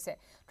হুংকাৰ দিছে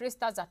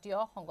 30টা জাতীয়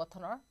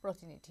সংগঠনৰ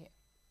প্ৰতিনিধিয়ে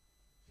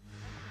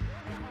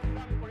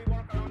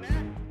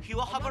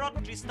শিৱসাগৰত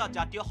 30টা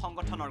জাতীয়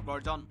সংগঠনৰ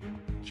গৰ্জন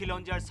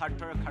খিলঞ্জীয়াৰ স্বাৰ্থ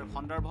ৰক্ষাৰ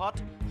সন্দৰ্ভত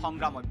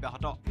সংগ্ৰাম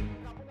অব্যাহত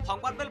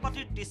সংবাদমেল পাতি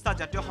 30টা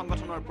জাতীয়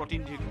সংগঠনৰ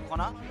প্ৰতিনিধিৰ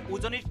ঘোষণা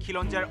উজনিত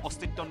খিলঞ্জীয়াৰ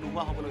অস্তিত্ব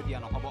নোহোৱা হ'বলৈ দিয়া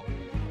নহ'ব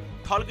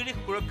স্থলগিৰিক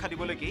সুৰক্ষা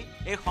দিবলৈকে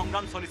এই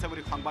সংগ্ৰাম চলিছে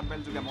বুলি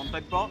সংবাদমেল যোগে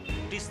মন্তব্য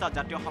 30টা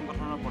জাতীয়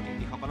সংগঠনৰ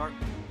প্ৰতিনিধিসকলৰ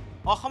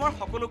অসমৰ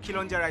সকলো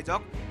খিলঞ্জীয়া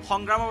ৰাইজক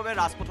সংগ্ৰামৰ বাবে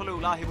ৰাজপথলৈ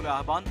ওলাই আহিবলৈ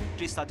আহ্বান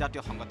 30টা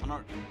জাতীয়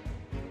সংগঠনৰ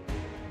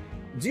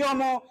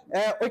যিসমূহ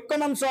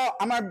ঐক্যমঞ্চ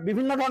আমাৰ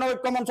বিভিন্ন ধৰণৰ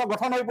ঐক্যমঞ্চ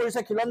গঠন হৈ পৰিছে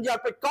খিলঞ্জীয়াৰ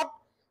পক্ষত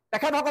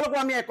তেখেতসকলকো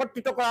আমি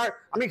একত্ৰিত কৰাৰ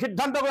আমি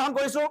সিদ্ধান্ত গ্ৰহণ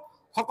কৰিছোঁ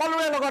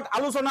সকলোৰে লগত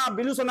আলোচনা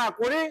বিলোচনা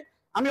কৰি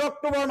আমি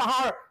অক্টোবৰ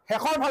মাহৰ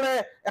শেষৰ ফালে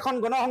এখন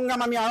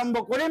গণসংগ্ৰাম আমি আৰম্ভ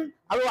কৰিম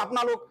আৰু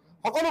আপোনালোক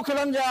সকলো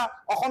খিলঞ্জীয়া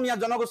অসমীয়া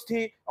জনগোষ্ঠী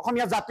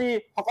অসমীয়া জাতি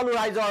সকলো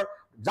ৰাইজৰ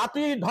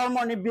জাতি ধৰ্ম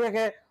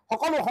নিৰ্বিশেষে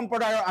সকলো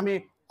সম্প্ৰদায়ৰ আমি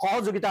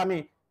সহযোগিতা আমি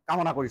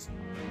কামনা কৰিছোঁ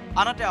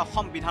আনহাতে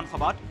অসম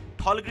বিধানসভাত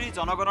স্থলগিৰি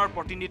জনগণৰ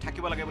প্ৰতিনিধি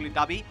থাকিব লাগে বুলি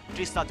দাবী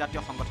 30টা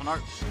জাতীয় সংগঠনৰ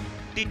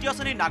তৃতীয়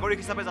শ্ৰেণীৰ নাগৰিক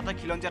হিচাপে যাতে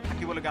খিলঞ্জীয়া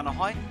থাকিবলগীয়া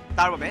নহয়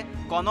তাৰ বাবে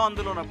গণ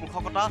আন্দোলনৰ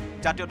পোষকতা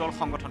জাতীয় দল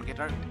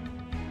সংগঠনকেইটাৰ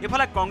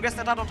ইফালে কংগ্ৰেছ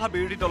নেতা তথা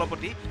বিৰোধী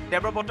দলপতি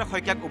দেৱব্ৰত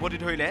শইকীয়াক উভতি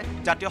ধৰিলে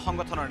জাতীয়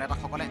সংগঠনৰ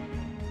নেতাসকলে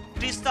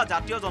 30টা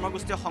জাতীয়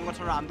জনগোষ্ঠীয়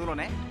সংগঠনৰ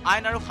আন্দোলনে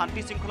আইন আৰু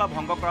শান্তি শৃংখলা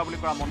ভংগ কৰা বুলি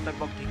কৰা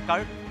মন্তব্যক ধিক্কাৰ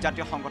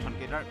জাতীয়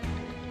সংগঠনকেইটাৰ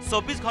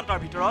 24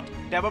 ঘণ্টাৰ ভিতৰত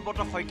দেৱব্ৰত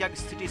শইকীয়াক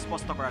স্থিতি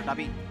স্পষ্ট কৰাৰ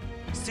দাবী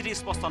স্থিতি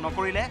স্পষ্ট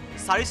নকৰিলে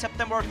 4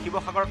 ছেপ্টেম্বৰত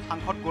শিৱসাগৰত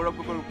সাংসদ গৌৰৱ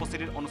গগৈৰ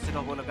উপস্থিতিত অনুষ্ঠিত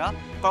হ'ব লগা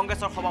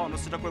কংগ্ৰেছৰ সভা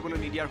অনুষ্ঠিত কৰিবলৈ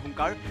নিদিয়াৰ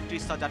হুংকাৰ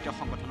 30টা জাতীয়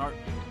সংগঠনৰ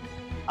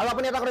আৰু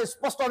আপুনি এটা কথা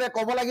স্পষ্টভাৱে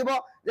ক'ব লাগিব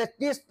যে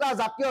 30টা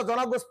জাতীয়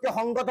জনগোষ্ঠীয়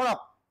সংগঠনক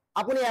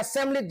আপুনি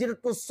এছেম্বলিত যিটো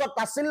তুচ্ছ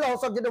তাচ্ছিল্য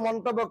সূচক যিটো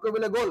মন্তব্য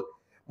কৰিবলৈ গ'ল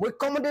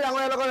মুখ্যমন্ত্ৰী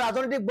ডাঙৰীয়াৰ লগত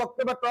ৰাজনৈতিক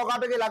বক্তব্য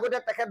তৰ্কাতৰ্কি লাগোতে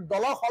তেখেত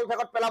দলৰ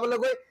হলঠেকত পেলাবলৈ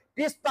গৈ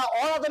 30টা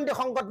অৰাজনৈতিক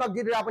সংগঠনক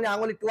যিদৰে আপুনি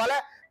আঙুলি টোৱালে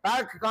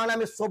তাৰ কাৰণে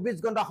আমি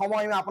 24 ঘণ্টা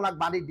সময়সীমা আপোনাক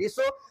বান্ধি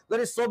দিছোঁ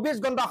যদি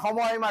 24 ঘণ্টা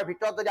সময়সীমাৰ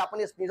ভিতৰত যদি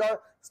আপুনি নিজৰ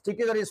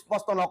স্থিতি যদি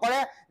স্পষ্ট নকৰে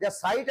যে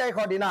 4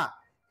 তাৰিখৰ দিনা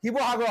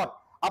শিৱসাগৰত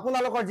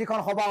আপোনালোকৰ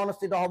যিখন সভা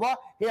অনুষ্ঠিত হ'ব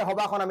সেই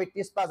সভাখন আমি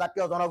 30টা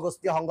জাতীয়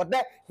জনগোষ্ঠীয় সংগঠনে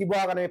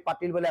শিৱসাগৰত আমি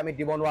পাতিবলৈ আমি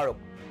দিব নোৱাৰোঁ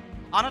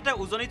আনহাতে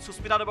উজনিত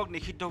সুস্মিতাদেৱক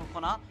নিষিদ্ধ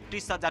ঘোষণা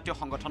 30টা জাতীয়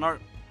সংগঠনৰ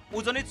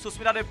উজনিত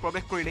সুস্মিতাদেৱ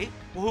প্ৰৱেশ কৰিলেই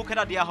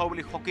বহুখেদা দিয়া হ'ব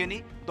বুলি সকিয়নি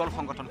দল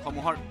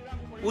সংগঠনসমূহৰ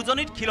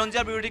উজনিত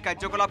খিলঞ্জীয়া বিৰোধী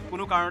কাৰ্যকলাপ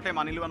কোনো কাৰণতে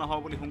মানি লোৱা নহ'ব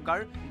বুলি হুংকাৰ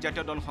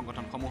জাতীয় দল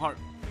সংগঠনসমূহৰ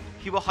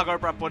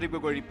শিৱসাগৰৰ পৰা প্ৰদীপ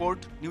গগৈৰ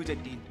ৰিপৰ্ট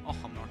News18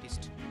 Assam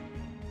Northeast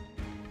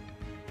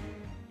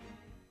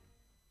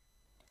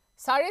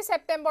 4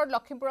 ছেপ্টেম্বৰত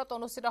লখিমপুৰত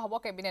অনুষ্ঠিত হ'ব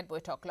কেবিনেট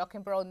বৈঠক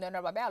লখিমপুৰৰ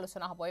উন্নয়নৰ বাবে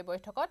আলোচনা হ'ব এই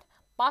বৈঠকত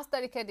 5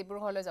 তাৰিখে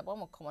ডিব্ৰুগড়লৈ যাব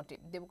মুখ্যমন্ত্ৰী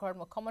ডিব্ৰুগড়ত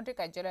মুখ্যমন্ত্ৰী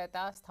কাৰ্যালয়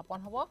এটা স্থাপন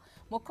হ'ব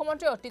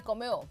মুখ্যমন্ত্ৰী অতি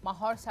কমেও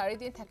মাহৰ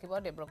 4 দিন থাকিব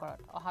ডিব্ৰুগড়ত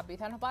অহা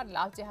বিধানসভাত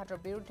লাভ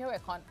জেহাদৰ বিৰুদ্ধেও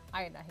এখন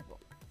আইন আহিব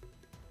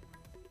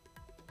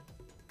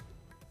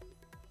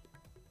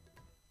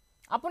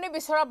আপুনি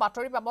বিচৰা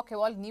বাতৰি পাব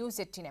কেৱল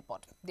News18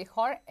 এপত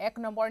দেশৰ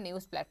 1 number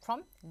news platform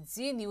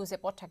G news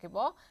এপত থাকিব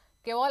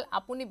কেৱল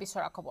আপুনি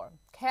বিচৰা খবৰ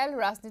খেল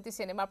ৰাজনীতি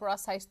সিনেমাৰ পৰা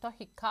স্বাস্থ্য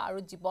শিক্ষা আৰু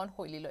জীৱন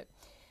শৈলীলৈ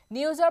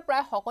নিউজৰ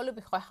প্ৰায় সকলো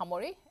বিষয়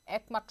সামৰি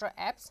একমাত্ৰ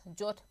এপছ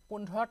য'ত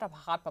 15টা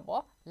ভাষাত পাব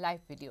লাইভ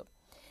ভিডিঅ'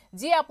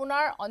 যি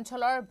আপোনাৰ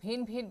অঞ্চলৰ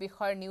ভিন ভিন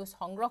বিষয়ৰ নিউজ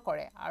সংগ্ৰহ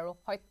কৰে আৰু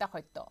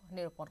সত্যাসত্য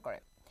নিৰূপণ কৰে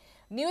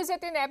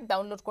News18 এপ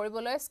ডাউনলোড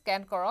কৰিবলৈ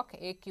স্ক্যান কৰক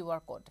এই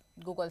QR কোড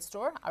গুগল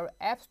ষ্ট'ৰ আৰু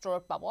এপ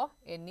ষ্ট'ৰত পাব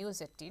এই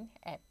News18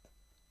 এপ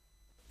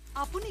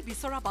আপুনি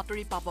বিচৰা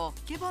বাতৰি পাব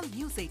কেৱল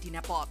News18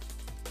 এপত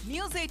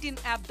News18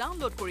 এপ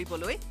ডাউনলোড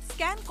কৰিবলৈ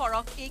স্ক্যান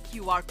কৰক এই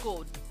QR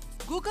কোড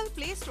গুগল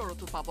প্লে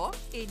ষ্ট'ৰতো পাব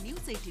এই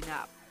News18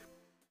 এপ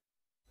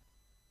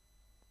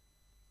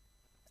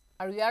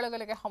আৰু ইয়াৰ লগে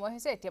লগে সময়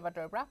হৈছে এতিয়া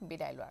বাতৰিৰ পৰা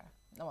বিদায় লোৱাৰ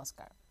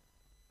নমস্কাৰ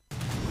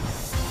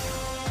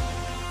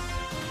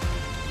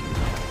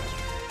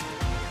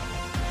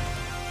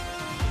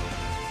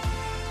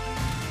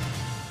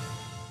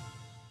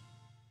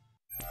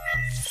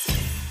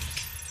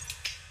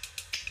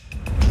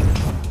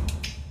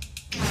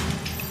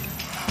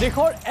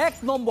দেশৰ 1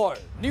 number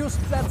news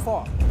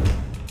platform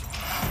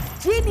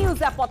G news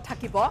এপত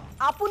থাকিব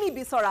আপুনি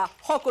বিচৰা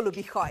সকলো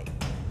বিষয়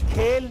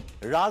খেল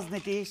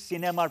ৰাজনীতি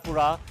সিনেমাৰ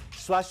পৰা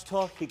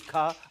স্বাস্থ্য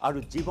শিক্ষা আৰু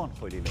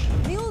জীৱনশৈলী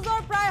নিউজৰ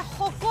প্ৰায়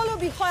সকলো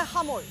বিষয়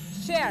সামৰি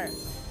শ্বেয়াৰ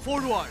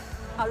ফৰৱাৰ্ড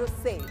আৰু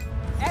সেভ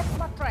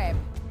একমাত্ৰ এপ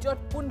য'ত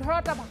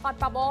 15টা ভাষাত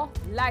পাব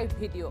লাইভ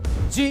ভিডিঅ'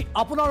 যি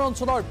আপোনাৰ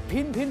অঞ্চলৰ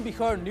ভিন ভিন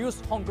বিষয়ৰ নিউজ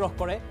সংগ্ৰহ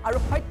কৰে আৰু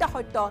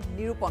সত্যাসত্য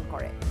নিৰূপণ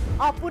কৰে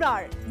আপোনাৰ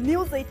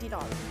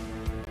News18ৰ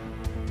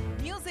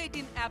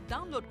News18 এপ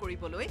ডাউনলোড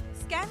কৰিবলৈ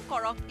স্ক্যান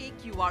কৰক এই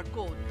QR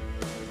কোড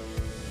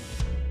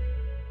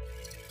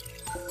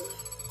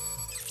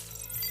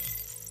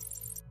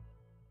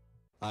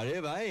আৰে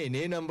ভাই এনে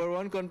নাম্বাৰ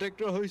 1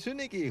 কন্ট্ৰাক্টৰ হৈছো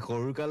নেকি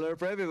সৰুকালৰ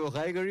পৰাই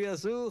ব্যৱসায় কৰি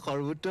আছো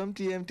সৰ্বোত্তম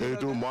টিএমটি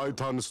এইটো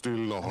মাইথান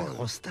ষ্টিল নহয়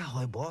সস্তা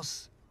হয় বস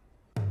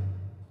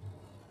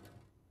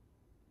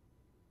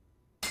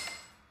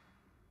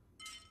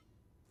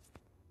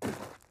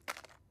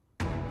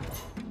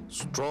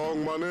স্ট্রং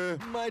মানে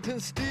মাইথান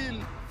ষ্টিল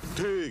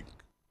ঠিক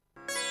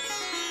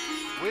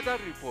Weather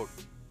report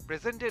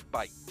presented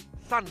by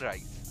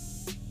Sunrise.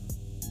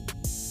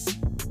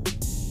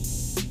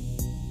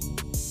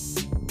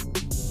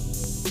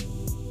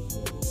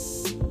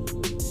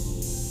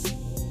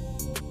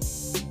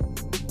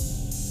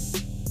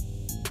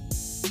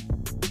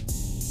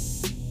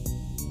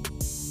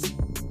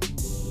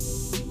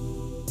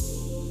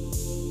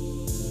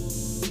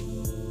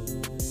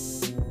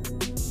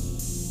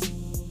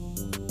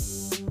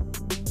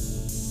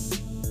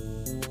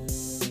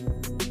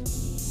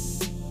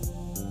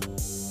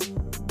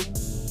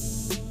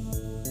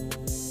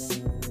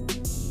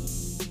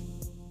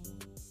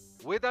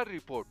 Weather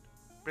report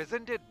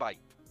presented by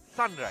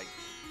Sunrise.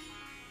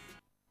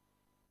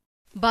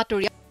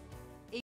 বাতৰি